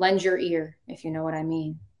and lend your ear, if you know what I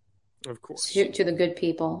mean. Of course. To the good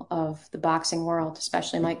people of the boxing world,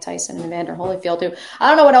 especially Mike Tyson and Evander Holyfield, too. I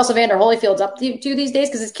don't know what else Evander Holyfield's up to these days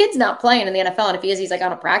because his kid's not playing in the NFL. And if he is, he's like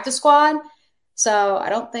on a practice squad. So I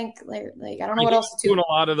don't think like I don't know He what was else doing to. a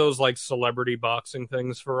lot of those like celebrity boxing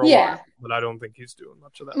things for a while, Yeah, but I don't think he's doing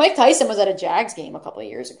much of that. Mike Tyson was at a Jags game a couple of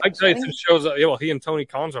years ago, Mike so I Tyson think shows up. Yeah, well, he and Tony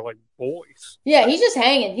Khan are like boys. yeah, he's just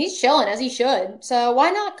hanging, he's chilling as he should. So why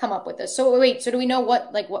not come up with this? So wait, so do we know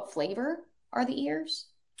what flavor are the ears?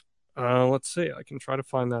 Let's see. I can try to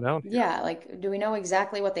find that out here. Yeah, like do we know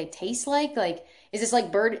exactly what they taste like? Like is this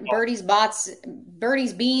like Birdie's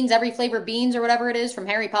beans, every flavor beans or whatever it is from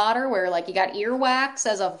Harry Potter, where like you got earwax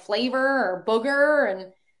as a flavor or booger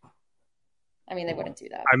and I mean they wouldn't do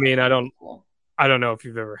that, I but mean, that'd be cool. I don't know if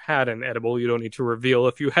you've ever had an edible. You don't need to reveal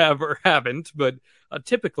if you have or haven't, but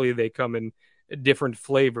typically they come in different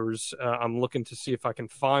flavors. I'm looking to see if I can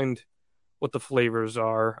find what the flavors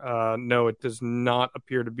are. No, it does not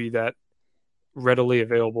appear to be that readily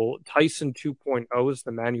available. Tyson 2.0 is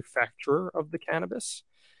the manufacturer of the cannabis.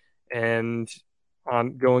 And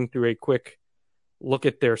on going through a quick look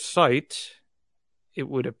at their site, it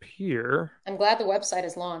would appear I'm glad the website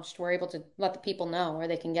is launched. We're able to let the people know where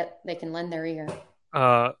they can lend their ear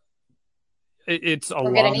uh, it's a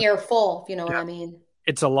or get lot an ear full, if you know what yeah, I mean.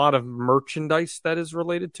 it's a lot of merchandise that is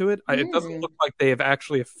related to it. It doesn't Mm. look like they have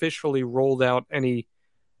actually officially rolled out any.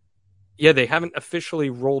 Yeah, they haven't officially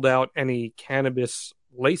rolled out any cannabis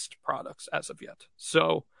laced products as of yet.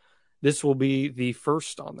 So this will be the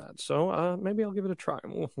first on that. So maybe I'll give it a try.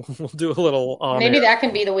 We'll do a little on Maybe air. that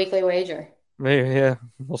can be the weekly wager. Maybe, yeah,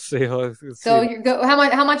 we'll see. Let's So see. you go,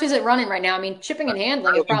 how much is it running right now? I mean, shipping and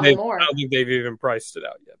handling is probably I more. don't think they've even priced it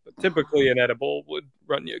out yet. But typically, an edible would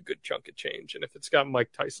run you a good chunk of change, and if it's got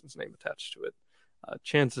Mike Tyson's name attached to it,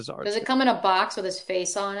 chances are Does it's. it come in a box with his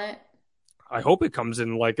face on it? I hope it comes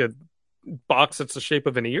in like a box that's the shape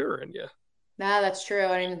of an ear, and yeah, Nah, that's true.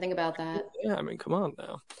 I didn't even think about that. yeah. I mean, come on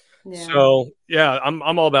now. Yeah. So yeah, I'm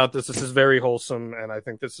all about this. This is very wholesome, and I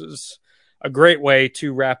think this is a great way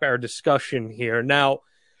to wrap our discussion here. Now,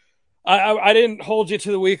 I didn't hold you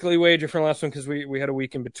to the weekly wager from last one because we had a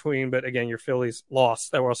week in between, but again, your Phillies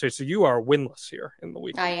lost that World Series, so you are winless here in the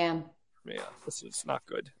week. I am. Yeah, this is not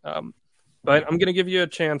good. But I'm gonna give you a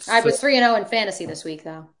chance. I was 3-0 in fantasy this week,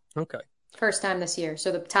 though. Okay. First time this year,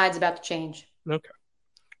 so the tide's about to change. Okay.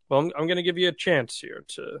 Well, I'm gonna give you a chance here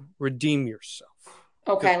to redeem yourself.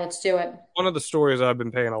 Okay, let's do it. One of the stories I've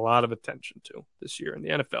been paying a lot of attention to this year in the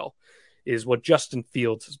NFL is what Justin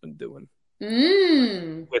Fields has been doing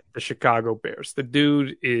with the Chicago Bears. The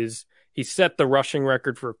dude he set the rushing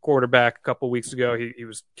record for a quarterback a couple weeks ago. He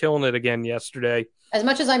was killing it again yesterday. As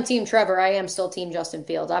much as I'm Team Trevor, I am still Team Justin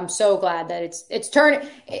Fields. I'm so glad that it's turned.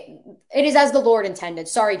 It is as the Lord intended.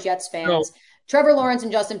 Sorry, Jets fans. No. Trevor Lawrence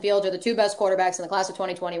and Justin Fields are the two best quarterbacks in the class of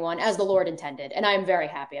 2021, as the Lord intended, and I am very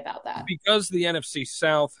happy about that. Because the NFC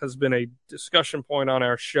South has been a discussion point on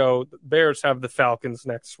our show, the Bears have the Falcons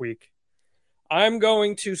next week. I'm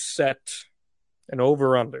going to set an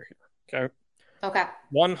over-under here, okay? Okay.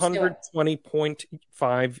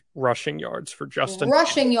 120.5 rushing yards for Justin.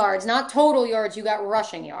 Rushing yards, not total yards. You got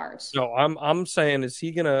rushing yards. No, I'm saying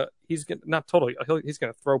he's gonna not totally. He's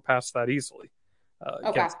gonna throw past that easily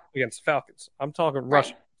against the Falcons. I'm talking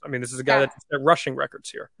rushing. I mean, this is a guy that's set rushing records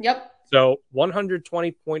here. Yep. So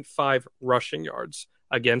 120.5 rushing yards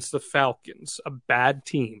against the Falcons, a bad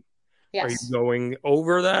team. Yes. Are you going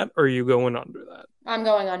over that or are you going under that? I'm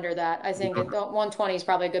going under that. I think 120 is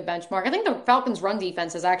probably a good benchmark. I think the Falcons' run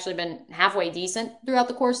defense has actually been halfway decent throughout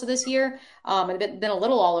the course of this year. It's been a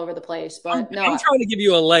little all over the place, but I'm trying to give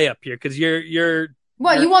you a layup here because you're.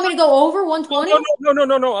 What, you want me to go over 120?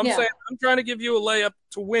 No. I'm saying I'm trying to give you a layup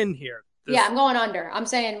to win here. Yeah, I'm going under. I'm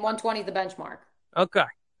saying 120 is the benchmark. Okay.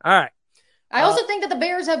 All right. I also think that the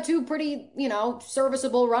Bears have two pretty,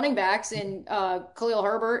 serviceable running backs in Khalil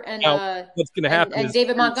Herbert and what's going to happen and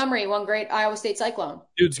David Montgomery, one great Iowa State Cyclone.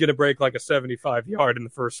 Dude's going to break like a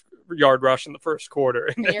 75-yard rush in the first quarter.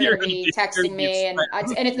 And you're going to be texting me, and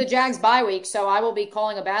it's the Jags bye week, so I will be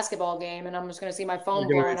calling a basketball game, and I'm just going to see my phone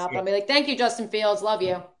blowing up. I'll be like, "Thank you, Justin Fields, love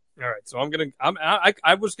you." All right, so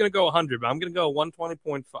I was going to go 100, but I'm going to go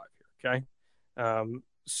 120.5 here. Okay,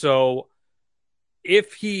 so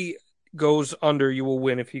if he goes under, you will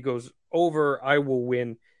win. If he goes over, I will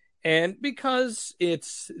win. And because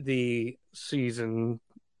it's the season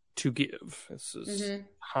to give, this is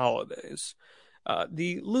holidays,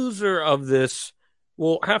 the loser of this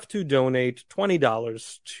will have to donate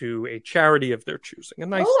 $20 to a charity of their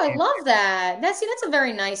choosing. I love that. That's a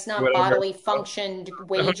very nice, not bodily functioned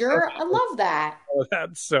wager. I love that.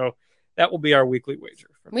 So that will be our weekly wager.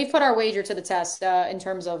 We've put our wager to the test in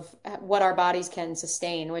terms of what our bodies can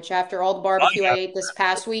sustain, which after all the barbecue I ate this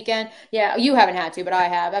past weekend, yeah, you haven't had to, but I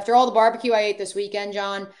have. After all the barbecue I ate this weekend,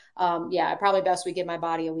 John, probably best we give my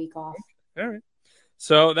body a week off. All right.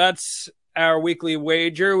 So that's our weekly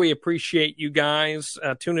wager. We appreciate you guys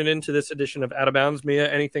tuning into this edition of Out of Bounds.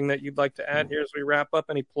 Mia, anything that you'd like to add here as we wrap up?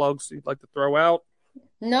 Any plugs you'd like to throw out?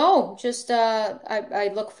 No, just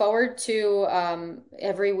I look forward to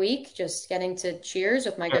every week just getting to cheers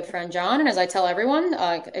with my good friend John. And as I tell everyone,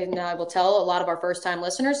 and I will tell a lot of our first time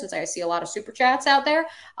listeners, since I see a lot of super chats out there,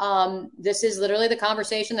 this is literally the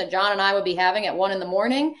conversation that John and I would be having at 1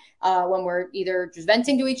 a.m. When we're either just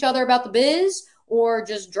venting to each other about the biz or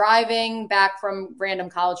just driving back from random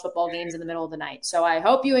college football games in the middle of the night. So I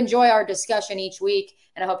hope you enjoy our discussion each week,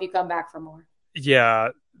 and I hope you come back for more. Yeah,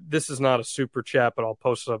 this is not a super chat, but I'll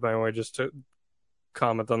post it up anyway just to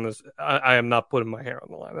comment on this. I am not putting my hair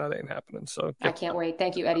on the line. That ain't happening. So I can't wait.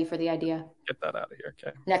 Thank you, Eddie, for the idea. Get that out of here.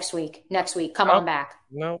 Okay. Next week. Come on back.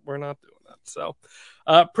 No, we're not doing that. So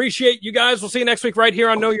appreciate you guys. We'll see you next week right here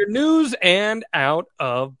on Know Your News and Out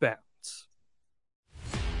of Bounds.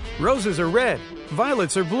 Roses are red.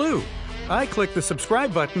 Violets are blue. I click the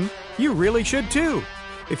subscribe button. You really should too.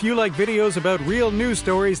 If you like videos about real news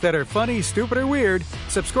stories that are funny, stupid, or weird,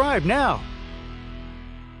 subscribe now.